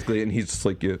basically? And he's just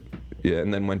like, yeah,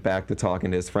 and then went back to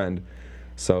talking to his friend.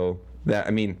 So that,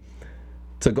 I mean,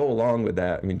 to go along with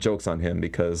that, I mean, joke's on him,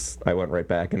 because I went right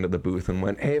back into the booth and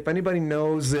went, "Hey, if anybody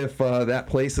knows if that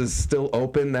place is still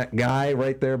open, that guy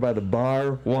right there by the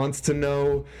bar wants to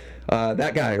know."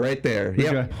 That guy right there.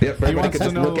 Yep. He wants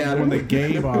to know when the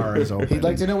gay bar is open. He'd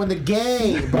like to know when the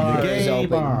gay bar is open.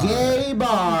 Bar. Gay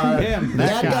bar. Him,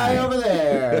 that guy over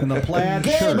there. In the plaid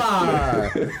gay shirt. Bar.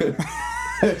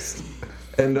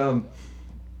 And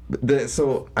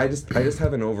so I just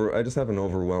have an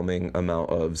overwhelming amount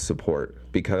of support,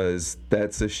 because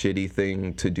that's a shitty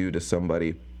thing to do to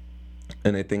somebody,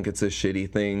 and I think it's a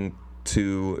shitty thing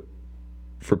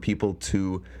for people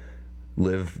to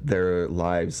live their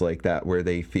lives like that, where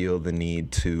they feel the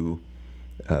need to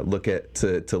look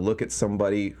at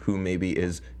somebody who maybe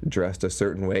is dressed a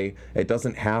certain way. It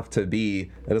doesn't have to be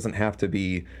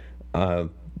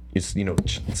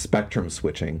spectrum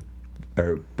switching,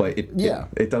 but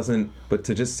it doesn't. But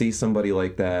to just see somebody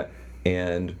like that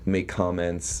and make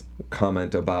comment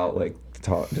about, like,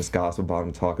 just gossip about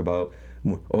them, talk about,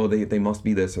 "Oh, they must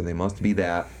be this or they must be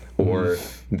that," or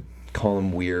call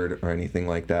them weird or anything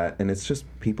like that. And it's just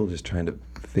people just trying to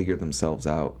figure themselves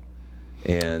out.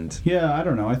 And yeah, I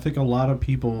don't know. I think a lot of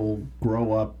people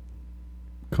grow up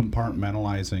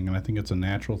compartmentalizing, and I think it's a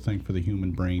natural thing for the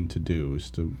human brain to do, is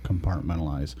to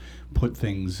compartmentalize, put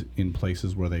things in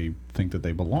places where they think that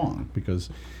they belong. Because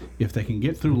if they can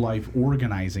get through life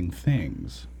organizing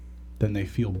things, then they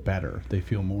feel better. They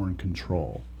feel more in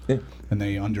control. Yeah. And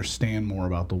they understand more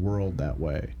about the world that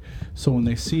way. So when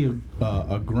they see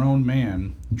a grown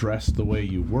man dressed the way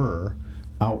you were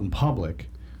out in public,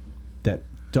 that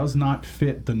does not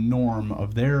fit the norm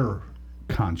of their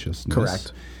consciousness.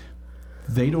 Correct.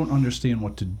 They don't understand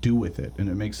what to do with it, and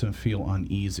it makes them feel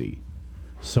uneasy.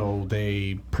 So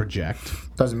they project.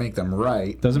 Doesn't make them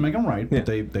right. Doesn't make them right, but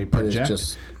they project.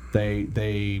 Just,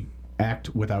 they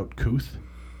act without couth.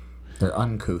 They're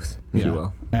uncouth, if you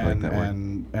will.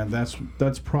 And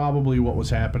that's probably what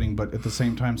was happening. But at the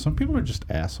same time, some people are just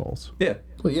assholes. yeah,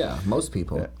 Well, yeah, most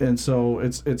people. And so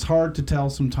it's hard to tell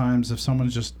sometimes if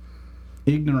someone's just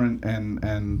ignorant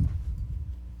and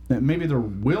maybe they're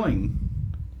willing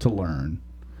to learn,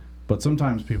 but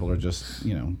sometimes people are just,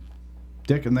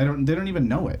 dick, and they don't even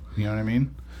know it. You know what I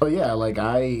mean? Oh yeah, like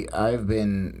I've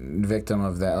been victim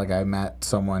of that. Like I met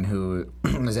someone who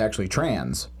is actually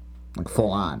trans, like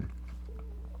full on.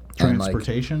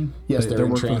 Transportation? Yes, they're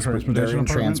in transportation. They're in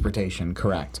transportation,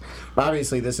 correct.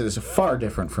 Obviously, this is far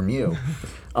different from you.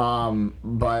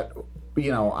 But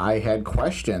I had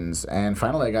questions, and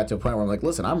finally I got to a point where I'm like,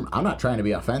 listen, I'm not trying to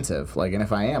be offensive. Like, and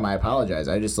if I am, I apologize.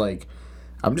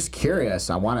 I'm just curious.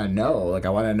 I want to know. Like, I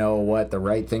want to know what the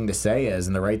right thing to say is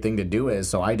and the right thing to do is,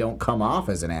 so I don't come off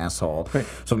as an asshole. Right.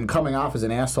 So I'm coming off as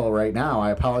an asshole right now. I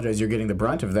apologize. You're getting the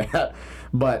brunt of that.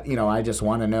 But I just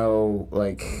want to know,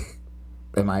 like,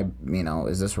 am I,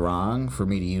 is this wrong for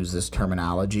me to use this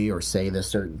terminology or say this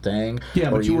certain thing? Yeah,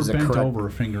 or but you were bent over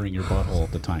fingering your butthole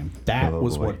at the time. That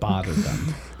was what bothered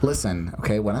them. Listen,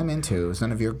 okay, what I'm into is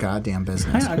none of your goddamn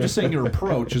business. I'm just saying your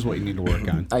approach is what you need to work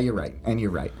on. You're right, and you're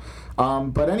right.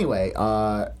 But anyway,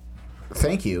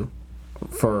 thank you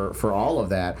for all of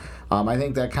that. I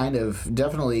think that kind of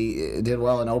definitely did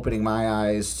well in opening my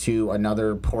eyes to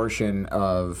another portion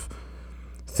of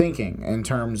thinking in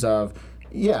terms of,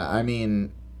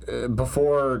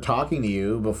 before talking to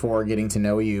you, before getting to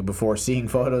know you, before seeing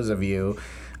photos of you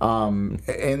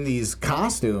in these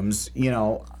costumes,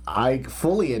 I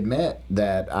fully admit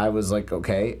that I was like,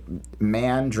 okay,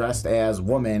 man dressed as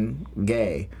woman,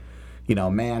 gay.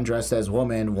 Man dressed as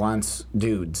woman wants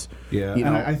dudes. Yeah, and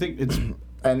I think it's...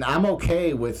 And I'm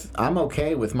okay with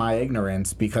my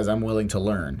ignorance because I'm willing to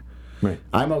learn. Right.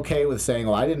 I'm okay with saying,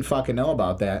 well, I didn't fucking know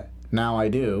about that. Now I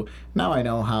do. Now I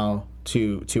know how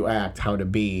to act, how to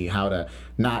be, how to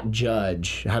not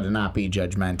judge, how to not be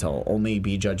judgmental. Only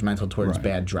be judgmental towards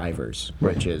bad drivers,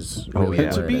 which is really where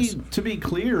it is. To be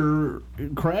clear,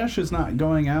 Crash is not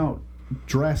going out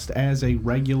dressed as a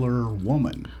regular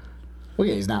woman. Well,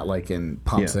 yeah, he's not like in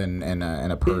pumps and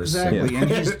a purse. Exactly,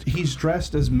 and he's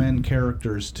dressed as men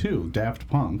characters too. Daft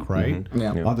Punk, right?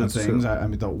 Mm-hmm. Yeah. Other things. I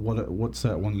mean, what's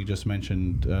that one you just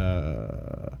mentioned?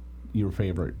 Your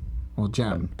favorite? Well,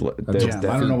 Gem. Gem. I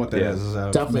don't know what that is. Is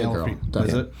that definitely male a girl.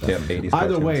 Is it? Yeah, 80s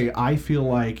Either cartoons. way, I feel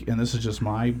like, and this is just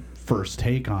my first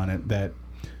take on it, that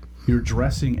you're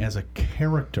dressing as a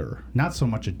character, not so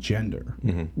much a gender.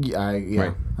 Mm-hmm.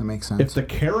 Yeah, that makes sense. If the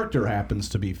character happens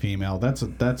to be female, that's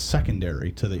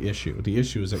secondary to the issue. The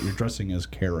issue is that you're dressing as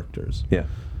characters. Yeah.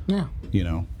 Yeah.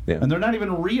 Yeah. And they're not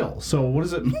even real. So what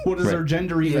does their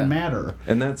gender even matter?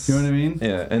 And that's, you know what I mean?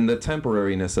 Yeah, and the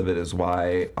temporariness of it is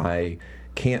why I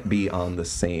can't be on the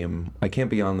same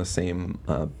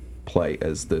plight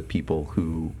as the people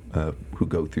who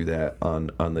go through that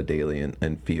on the daily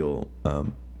and feel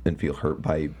hurt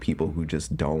by people who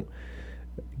just don't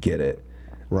get it,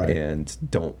 right? And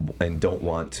don't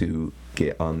want to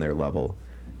get on their level,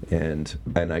 and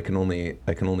I can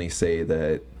only say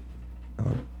that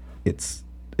it's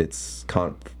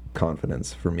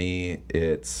confidence for me.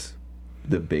 It's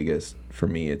the biggest for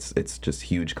me. It's just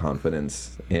huge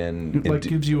confidence, and it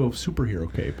gives you a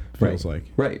superhero cape. Feels like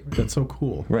That's so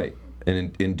cool. Right,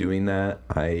 and in doing that,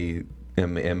 I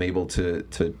am able to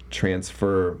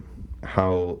transfer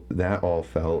how that all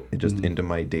felt just into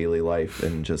my daily life,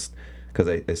 and just because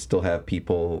I still have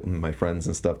people, my friends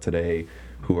and stuff today,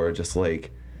 who are just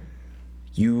like,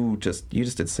 you just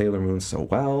did Sailor Moon so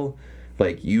well.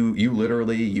 Like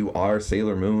you are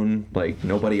Sailor Moon. Like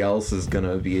nobody else is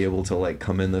gonna be able to like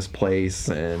come in this place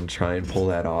and try and pull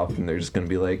that off, and they're just gonna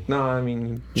be like, no, I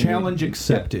mean, challenge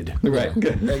accepted. Yeah. Right.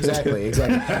 Exactly.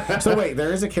 So wait,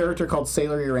 there is a character called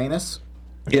Sailor Uranus.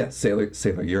 Yeah, Sailor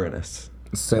Uranus.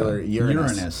 Sailor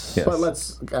Uranus. Yes. But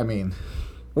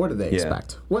what did they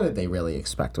expect? What did they really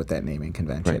expect with that naming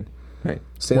convention? Right.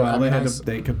 Sailor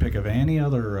they could pick of any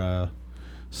other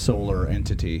solar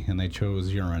entity, and they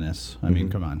chose Uranus. I mean,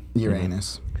 come on.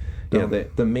 Uranus. Yeah,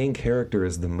 the main character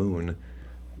is the moon.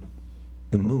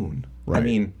 The moon. Right. I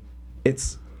mean,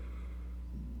 it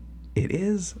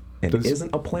is and isn't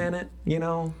a planet,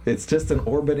 It's just an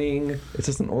orbiting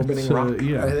rock.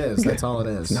 Yeah. It is. That's all it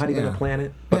is. It's not even a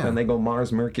planet. But then they go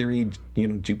Mars, Mercury,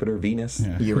 Jupiter, Venus.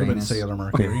 Yeah. Could have been Sailor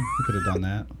Mercury. You could have done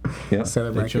that. Yeah.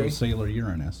 Sailor They Mercury. chose Sailor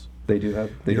Uranus. They do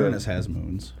have. Uranus has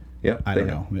moons. Yeah. I don't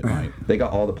know. It might. They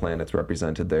got all the planets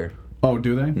represented there. Oh,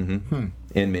 do they? Mm-hmm.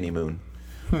 And Mini Moon.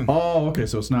 Oh, okay.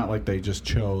 So it's not like they just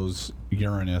chose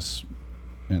Uranus,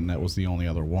 and that was the only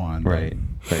other one. Right.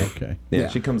 Okay. Yeah,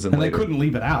 she comes in and later. they couldn't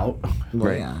leave it out.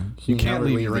 Well, yeah. You can't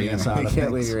leave Uranus out. You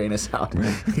can't leave Uranus out.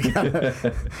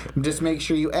 Just make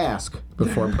sure you ask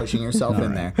before pushing yourself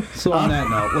in there. So on that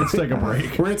note, let's take a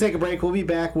break. We're going to take a break. We'll be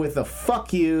back with the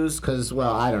fuck yous, because,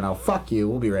 well, I don't know. Fuck you.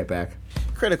 We'll be right back.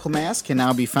 Critical Mass can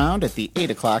now be found at the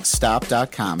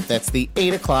 8o'clockstop.com. That's the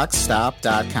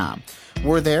 8o'clockstop.com.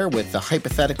 We're there with the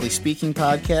Hypothetically Speaking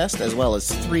podcast, as well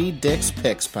as 3 Dicks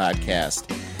Picks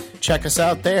podcast. Check us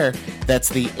out there. That's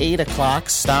the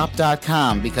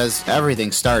 8o'clockstop.com, because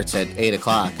everything starts at 8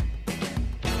 o'clock.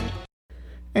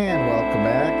 And welcome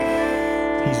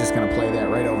back. He's just going to play that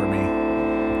right over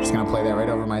me. Just going to play that right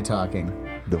over my talking.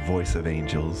 the voice of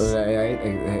angels.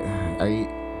 Are you?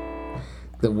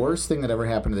 The worst thing that ever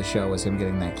happened to the show was him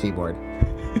getting that keyboard.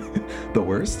 The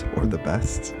worst or the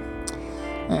best?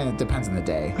 It depends on the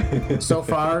day. So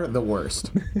far, the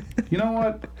worst. You know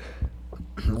what?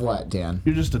 What, Dan?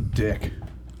 You're just a dick.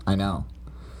 I know.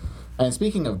 And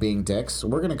speaking of being dicks,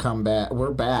 we're going to come back.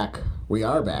 We're back. We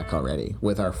are back already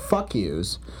with our fuck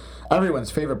yous.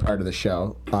 Everyone's favorite part of the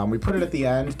show. We put it at the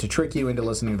end to trick you into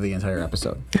listening to the entire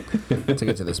episode to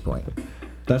get to this point.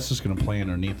 That's just going to play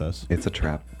underneath us. It's a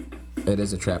trap. It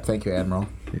is a trap. Thank you, Admiral.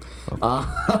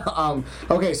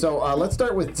 Okay, so let's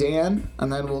start with Dan,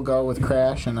 and then we'll go with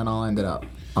Crash, and then I'll end it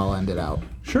out.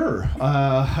 Sure.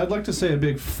 I'd like to say a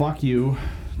big fuck you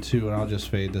to, and I'll just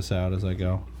fade this out as I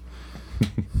go.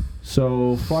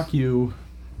 So, fuck you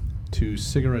to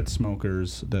cigarette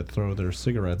smokers that throw their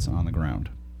cigarettes on the ground.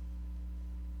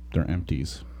 They're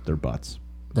empties. They're butts.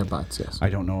 They're butts, yes. I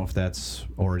don't know if that's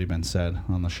already been said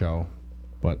on the show,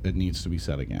 but it needs to be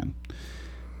said again.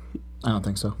 I don't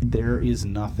think so. There is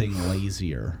nothing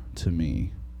lazier to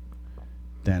me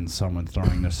than someone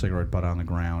throwing their cigarette butt on the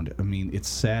ground. I mean, it's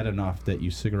sad enough that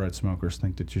you cigarette smokers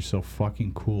think that you're so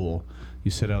fucking cool. You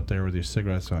sit out there with your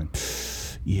cigarettes going,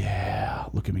 yeah,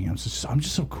 look at me. I'm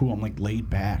just so cool. I'm like laid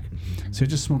back. So I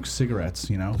just smoke cigarettes,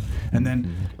 you know? And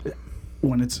then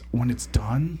when it's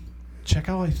done, check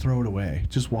how I throw it away.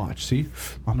 Just watch. See?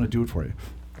 I'm going to do it for you.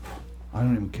 I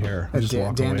don't even care. I just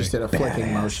walk Dan away. just did a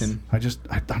flicking motion. I'm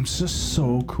just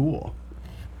so cool.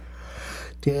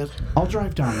 Dan? I'll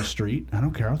drive down the street. I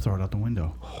don't care. I'll throw it out the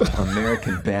window.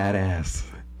 American badass.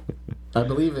 I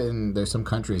believe there's some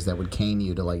countries that would cane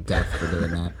you to like death for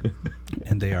doing that.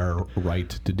 And they are right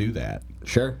to do that.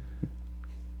 Sure.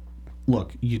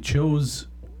 Look, you chose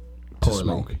to Poorly.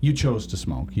 smoke. You chose to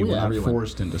smoke. You were not everyone.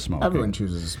 forced into smoking. Everyone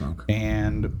chooses to smoke.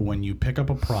 And when you pick up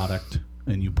a product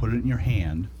and you put it in your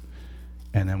hand,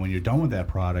 and then when you're done with that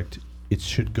product, it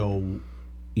should go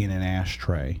in an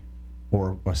ashtray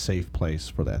or a safe place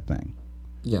for that thing.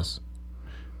 Yes.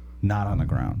 Not on the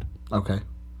ground. Okay.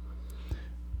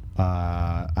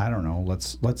 I don't know.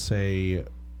 Let's say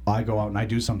I go out and I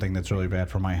do something that's really bad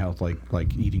for my health,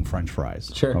 like eating French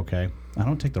fries. Sure. Okay. I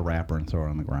don't take the wrapper and throw it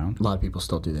on the ground. A lot of people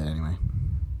still do that anyway.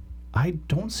 I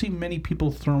don't see many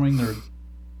people throwing their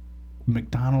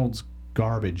McDonald's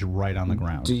garbage right on the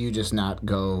ground. Do you just not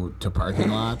go to parking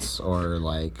lots or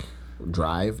like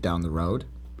drive down the road?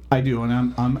 I do, and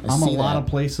I'm a see lot that. of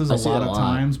places, I a see lot it a of lot.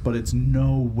 times, but it's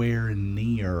nowhere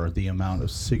near the amount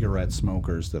of cigarette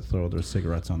smokers that throw their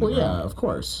cigarettes on the Well, yeah, ground. of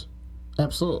course.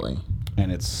 Absolutely. And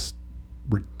it's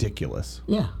ridiculous.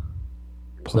 Yeah.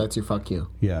 So that's your fuck you.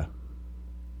 Yeah.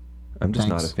 I'm just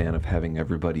Thanks. not a fan of having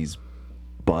everybody's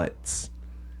butts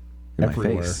in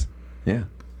Everywhere. my face. Yeah.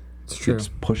 It's You're true.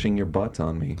 just pushing your butts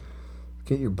on me.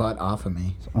 Get your butt off of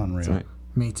me. It's unreal. That's right.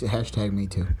 Me too. Hashtag me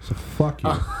too. So fuck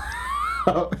you.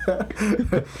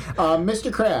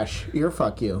 Mr. Crash, your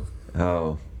fuck you.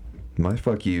 Oh, my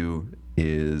fuck you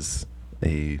is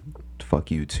a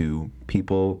fuck you to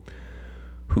people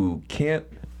who can't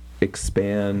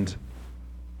expand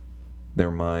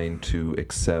their mind to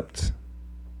accept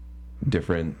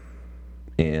different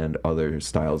and other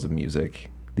styles of music.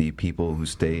 The people who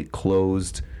stay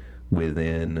closed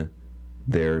within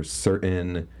their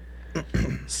certain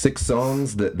 6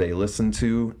 songs that they listen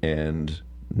to and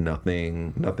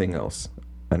nothing else.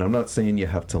 And I'm not saying you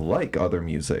have to like other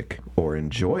music or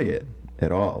enjoy it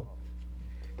at all,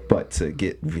 but to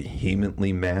get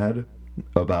vehemently mad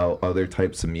about other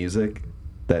types of music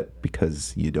that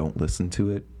because you don't listen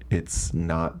to it, it's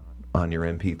not on your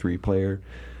MP3 player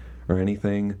or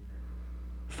anything,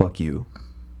 fuck you.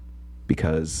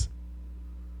 Because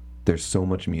there's so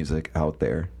much music out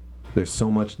there.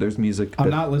 There's music I'm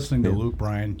that- not listening to Yeah. Luke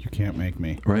Bryan. You can't make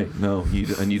me. Right? No, you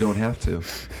don't have to,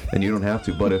 and you don't have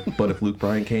to. But if Luke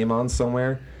Bryan came on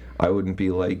somewhere, I wouldn't be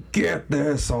like, get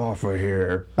this off of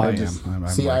here. I just, am. I'm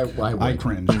See, like, I I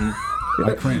cringe.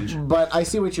 I cringe. But I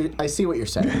see what you're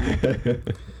saying.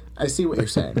 I see what you're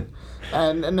saying.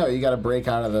 And no, you got to break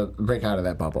out of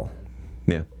that bubble.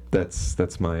 Yeah,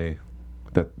 that's my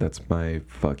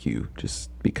fuck you. Just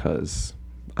because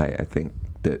I think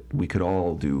that we could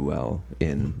all do well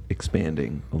in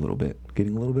expanding a little bit,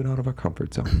 getting a little bit out of our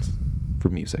comfort zones for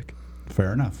music.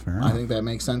 Fair enough. Fair I enough. think that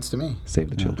makes sense to me. Save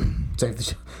the children. Save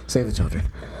the children.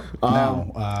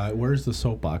 Now, where's the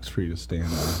soapbox for you to stand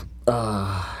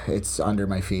on? It's under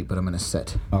my feet, but I'm gonna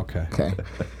sit. Okay. Okay.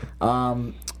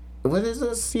 What is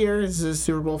this year? Is this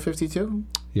Super Bowl 52?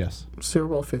 Yes. Super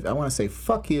Bowl 50. I want to say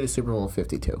fuck you to Super Bowl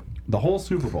 52. The whole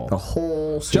Super Bowl. The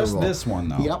whole Super Just Bowl. this one,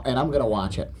 though. Yep, and I'm gonna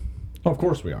watch it Of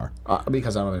course we are.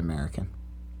 because I'm an American.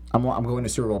 I'm going to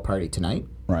Super Bowl party tonight.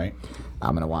 Right.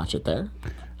 I'm going to watch it there.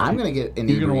 I'm going to get inebriated.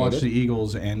 You're going to watch the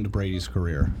Eagles end Brady's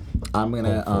career. I'm going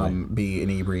to be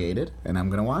inebriated, and I'm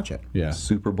going to watch it. Yeah.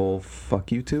 Super Bowl,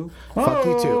 fuck you too. Fuck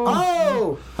you too.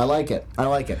 Oh! I like it. I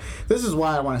like it. This is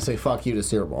why I want to say fuck you to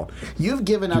Super Bowl. You've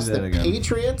given us the again.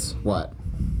 Patriots. What?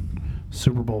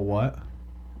 Super Bowl what?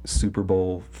 Super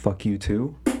Bowl, fuck you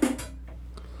too.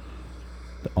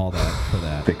 All that for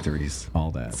that. Victories.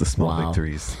 All that. It's the small Wow.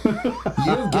 victories.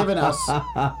 You've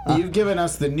given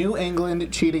us the New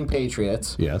England cheating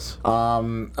Patriots. Yes.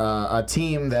 A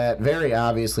team that very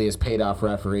obviously has paid off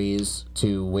referees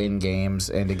to win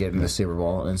games and to get into the Super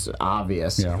Bowl. It's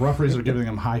obvious. Yeah, referees are giving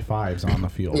them high fives on the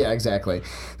field. Yeah, exactly.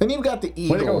 Then you've got the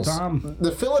Eagles. Way to go, Tom.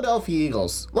 The Philadelphia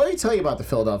Eagles. Let me tell you about the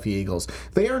Philadelphia Eagles.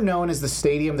 They are known as the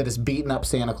stadium that has beaten up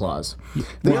Santa Claus.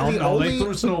 They They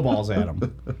threw snowballs at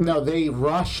them. No, they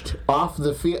rushed off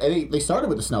the field. They started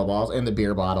with the snowballs and the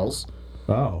beer bottles.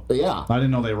 Oh. Yeah. I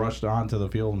didn't know they rushed onto the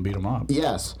field and beat them up.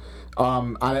 Yes.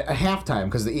 At halftime,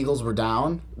 because the Eagles were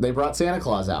down, they brought Santa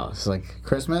Claus out. It's like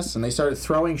Christmas, and they started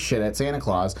throwing shit at Santa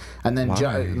Claus, and then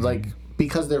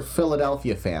because they're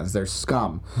Philadelphia fans, they're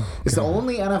scum. It's the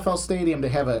only NFL stadium to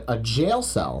have a jail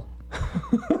cell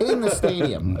in the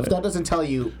stadium. If that doesn't tell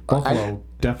you, Buffalo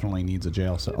definitely needs a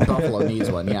jail cell. Buffalo needs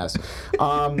one. Yes.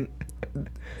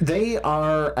 They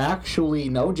are actually,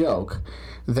 no joke,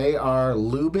 they are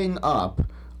lubing up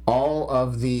all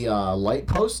of the light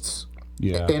posts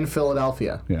in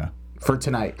Philadelphia Yeah. for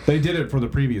tonight. They did it for the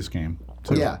previous game,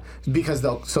 too. Yeah, because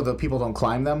so the people don't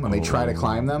climb them when they try to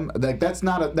climb them. Like that's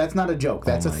not a joke.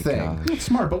 That's a thing. gosh. It's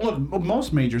smart, but look,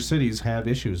 most major cities have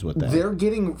issues with that. They're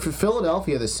getting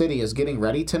Philadelphia. The city is getting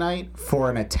ready tonight for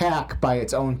an attack by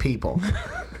its own people.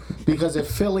 Because if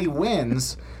Philly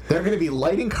wins, they're going to be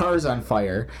lighting cars on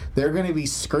fire. They're going to be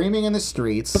screaming in the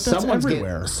streets. But that's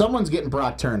everywhere. Someone's getting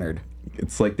Brock Turnered.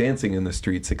 It's like dancing in the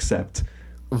streets, except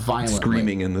Violently.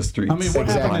 screaming in the streets. I mean, what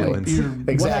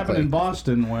Exactly. happened in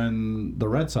Boston when the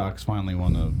Red Sox finally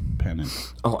won the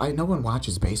pennant? Oh, no one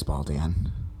watches baseball,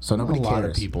 Dan. So nobody A cares. lot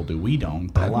of people do. We don't,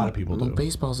 but a lot of people Well, do.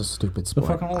 baseball's a stupid The sport.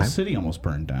 fucking whole city almost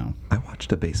burned down. I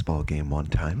watched a baseball game one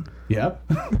time. Yep.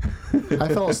 I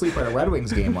fell asleep at a Red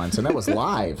Wings game once, and that was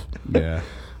live. Yeah.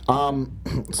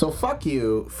 So fuck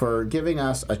you for giving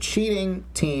us a cheating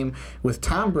team with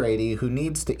Tom Brady who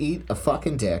needs to eat a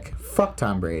fucking dick. Fuck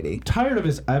Tom Brady. Tired of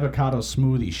his avocado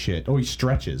smoothie shit. Oh, he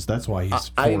stretches. That's why he's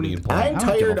 40 and playing. I'm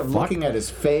tired of looking at his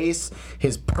face,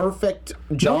 his perfect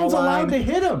jawline. No one's allowed to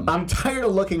hit him. I'm tired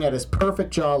of looking at his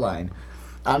perfect jawline.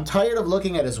 I'm tired of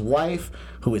looking at his wife,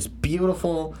 who is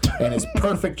beautiful, and his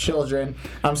perfect children.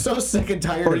 I'm so sick and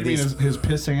tired Or of you mean these. his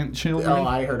pissant children? Oh,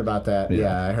 I heard about that.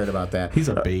 Yeah, I heard about that. He's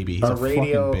a baby. He's a a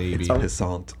radio- fucking baby.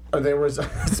 Pissant. There was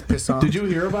it's pissant. Did you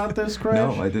hear about this, Crash?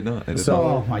 No, I did not. I did So- not.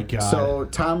 Oh my god. So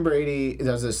Tom Brady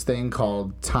does this thing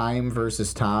called Time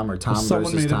versus Tom, or Tom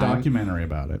Someone versus made a Time. documentary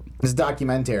about it. This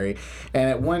documentary,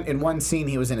 and in one scene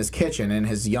he was in his kitchen, and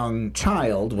his young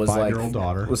child was 5-year-old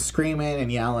daughter. was screaming and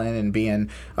yelling and being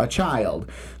a child.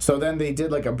 So then they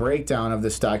did like a breakdown of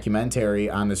this documentary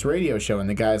on this radio show, and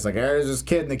the guy's like, "There's this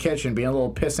kid in the kitchen being a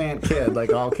little pissant kid,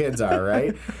 like all kids are,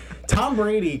 right?" Tom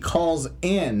Brady calls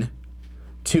in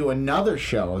to another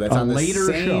show that's on the later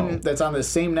same show. that's on the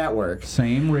same network.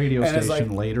 Same radio And it's station,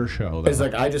 like- later show. It's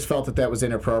like, I just felt that was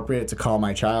inappropriate to call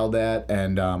my child that,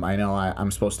 and I know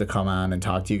I'm supposed to come on and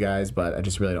talk to you guys, but I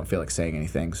just really don't feel like saying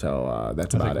anything, so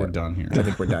that's about think it. we're done here. I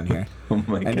think we're done here. Oh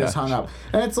my And just gosh. hung up.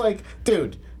 And it's like,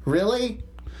 dude, really?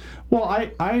 Well,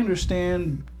 I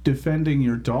understand defending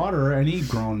your daughter. Any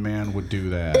grown man would do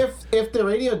that. If the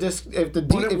radio disc, if the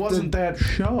but it if wasn't the, that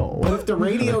show. but if the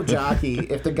radio jockey,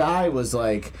 if the guy was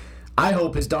like, I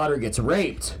hope his daughter gets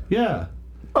raped. Yeah.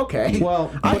 Okay.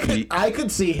 Well, I could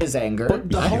see his anger. But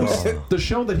the host, the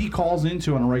show that he calls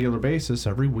into on a regular basis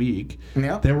every week,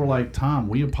 Yeah. they were like, Tom,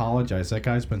 we apologize. That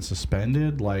guy's been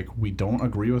suspended. Like, we don't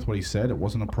agree with what he said. It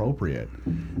wasn't appropriate.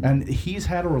 And he's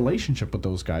had a relationship with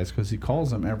those guys because he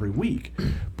calls them every week.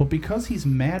 But because he's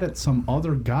mad at some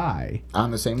other guy,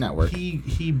 on the same network.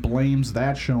 he blames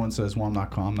that show and says, well, I'm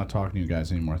not talking to you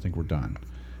guys anymore. I think we're done.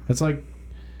 It's like,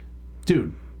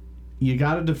 dude, you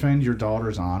got to defend your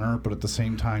daughter's honor, but at the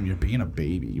same time, you're being a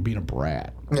baby. You're being a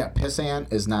brat. Yeah,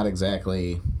 pissant is not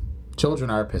exactly. Children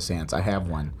are pissants. I have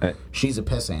one. She's a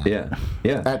pissant. Yeah,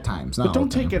 yeah. At times. But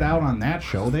don't take it out on that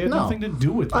show. They had No. nothing to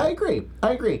do with it. I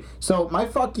agree. So my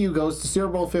fuck you goes to Super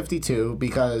Bowl 52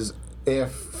 because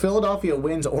if Philadelphia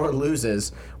wins or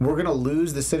loses, we're going to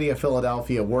lose the city of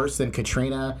Philadelphia worse than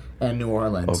Katrina and New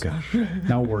Orleans. Oh gosh.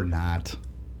 No, we're not.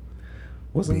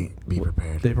 Be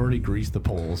prepared. They've already greased the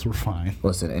poles. We're fine.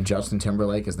 Listen, and Justin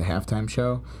Timberlake is the halftime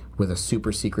show with a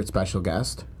super secret special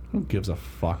guest. Who gives a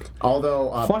fuck?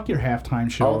 Although fuck your halftime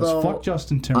shows. Fuck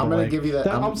Justin Timberlake. I'm gonna give you that.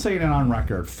 I'm saying it on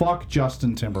record. Fuck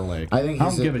Justin Timberlake. I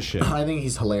don't give a shit. I think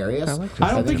he's hilarious.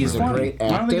 I don't think he's a funny. great actor.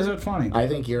 I don't think he's that funny. I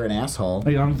think you're an asshole.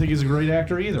 I don't think he's a great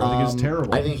actor either. I think he's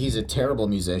terrible. I think he's a terrible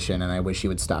musician, and I wish he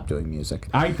would stop doing music.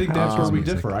 I think that's where we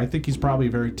differ. I think he's probably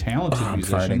a very talented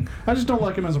musician. I just don't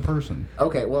like him as a person.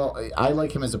 Okay, well, I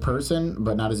like him as a person,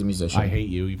 but not as a musician. I hate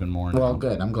you even more now. Well,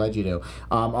 good. I'm glad you do.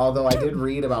 Although I did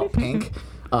read about Pink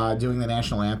doing the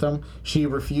national anthem. She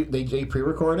refused. They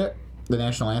pre-record it, the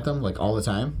national anthem, like all the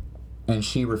time, and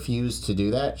she refused to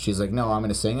do that. She's like, no, I'm going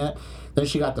to sing it. Then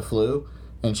she got the flu.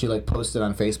 And she like posted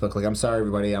on Facebook like, I'm sorry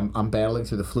everybody, I'm battling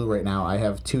through the flu right now. I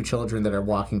have 2 children that are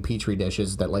walking petri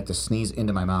dishes that like to sneeze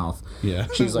into my mouth. Yeah.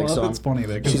 She's like, well, so it's funny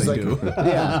that she's they like, do.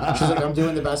 Yeah. She's like, I'm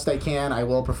doing the best I can. I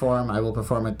will perform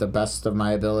at the best of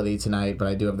my ability tonight, but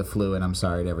I do have the flu and I'm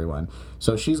sorry to everyone.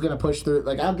 So she's gonna push through.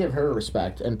 Like, I'll give her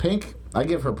respect. And Pink, I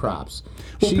give her props.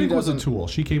 Well, Pink was a tool.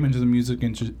 She came into the music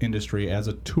industry as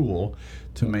a tool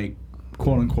to make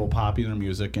quote-unquote popular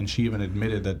music, and she even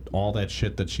admitted that all that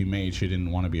shit that she made, she didn't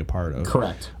want to be a part of.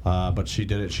 Correct. But she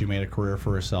did it. She made a career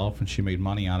for herself, and she made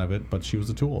money out of it, but she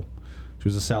was a tool. She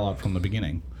was a sellout from the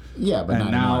beginning. Yeah, but and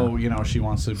not now, anymore. you know, she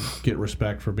wants to get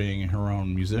respect for being her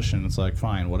own musician. It's like,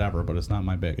 fine, whatever, but it's not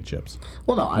my bag of chips.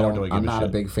 Well, no, I'm not a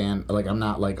shit. big fan. Like, I'm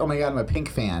not like, oh my God, I'm a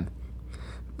Pink fan.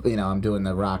 You know, I'm doing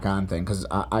the rock on thing, because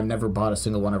I've never bought a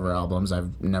single one of her albums.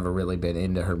 I've never really been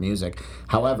into her music.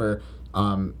 However,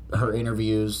 her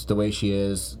interviews, the way she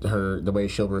is, the way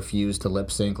she'll refuse to lip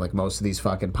sync, like most of these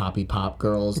fucking poppy pop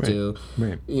girls do.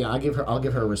 Right. Yeah, I'll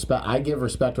give her respect. I give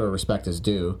respect where respect is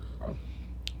due.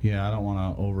 Yeah, I don't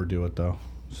want to overdo it though.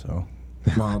 So.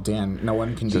 Well, Dan, no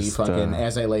one can be fucking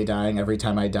As I Lay Dying, Every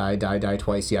Time I Die, Die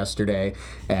Twice Yesterday,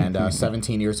 and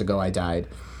 17 years ago I died.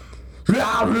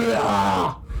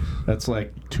 That's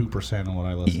like 2% of what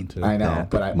I listen to. I know,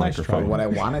 but microphone. what I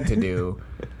wanted to do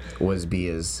was be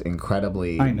as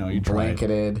incredibly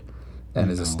blanketed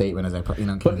and as a statement as I put. You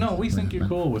know, but no, we think you're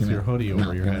cool with your hoodie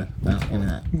over your head. No,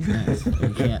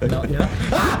 you can't. No, no,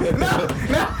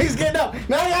 he's getting up.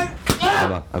 No,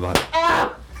 I'm on.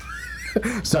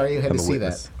 Sorry, you had to see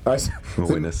witness. that. I'm a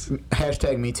witness.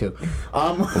 Hashtag me too.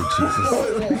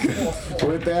 Jesus.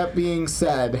 With that being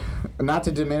said, not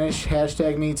to diminish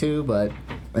hashtag me too, but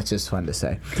it's just fun to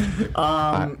say.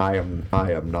 I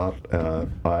am not.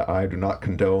 I do not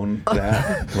condone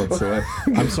that whatsoever.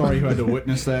 I'm sorry you had to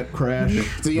witness that crash.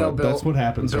 So, you know, that's what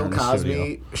happens. Bill here in the Cosby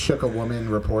studio. shook a woman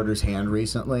reporter's hand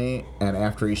recently, and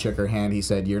after he shook her hand, he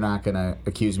said, "You're not gonna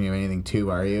accuse me of anything,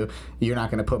 too, are you? You're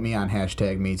not gonna put me on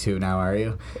hashtag me too now, are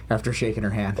you?" After shaking her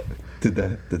hand. Did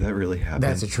that really happen?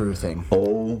 That's a true thing.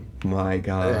 Oh my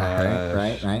god!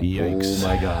 Right. Yikes! Oh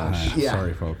my gosh! Yeah.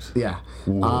 Sorry, folks. Yeah.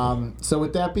 So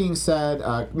with that being said,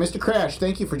 Mr. Crash,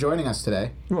 thank you for joining us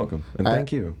today. You're welcome, and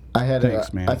thank you.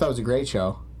 Thanks, man. I thought it was a great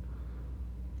show.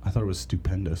 I thought it was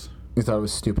stupendous. You thought it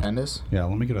was stupendous? Yeah,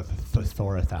 let me get a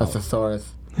thesaurus out. A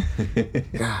thesaurus.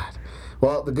 God.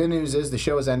 Well, the good news is the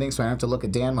show is ending, so I don't have to look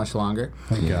at Dan much longer.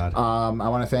 Thank God. I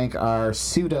want to thank our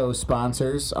pseudo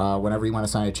sponsors. Whenever you want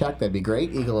to sign a check, that'd be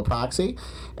great. Eagle Epoxy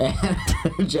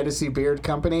and Genesee Beard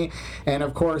Company. And,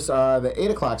 of course, the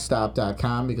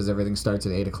 8o'clockstop.com, because everything starts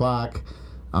at 8 o'clock,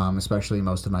 especially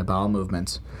most of my bowel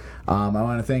movements. I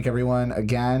want to thank everyone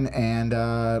again, and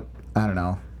I don't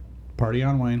know. Party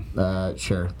on, Wayne.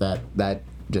 Sure, that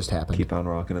just happened. Keep on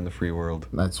rocking in the free world.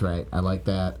 That's right. I like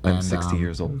that. I'm 60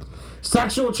 years old.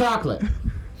 Sexual chocolate.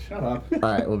 Shut up. All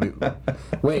right,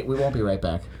 Wait, we won't be right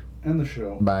back. End the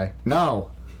show. Bye.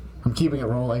 No, I'm keeping it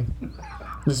rolling.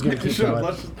 This is gonna keep going.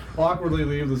 Let's just awkwardly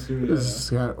leave the studio.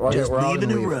 Just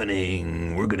leaving it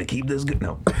running. We're gonna keep this good.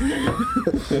 No.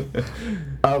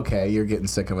 Okay, you're getting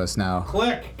sick of us now.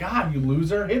 Click. God, you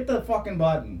loser. Hit the fucking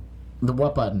button. The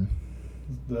what button?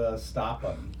 The stop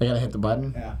button. I gotta hit the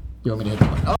button? Yeah. You want me to hit the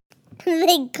button? Oh.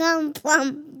 They come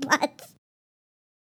from butts.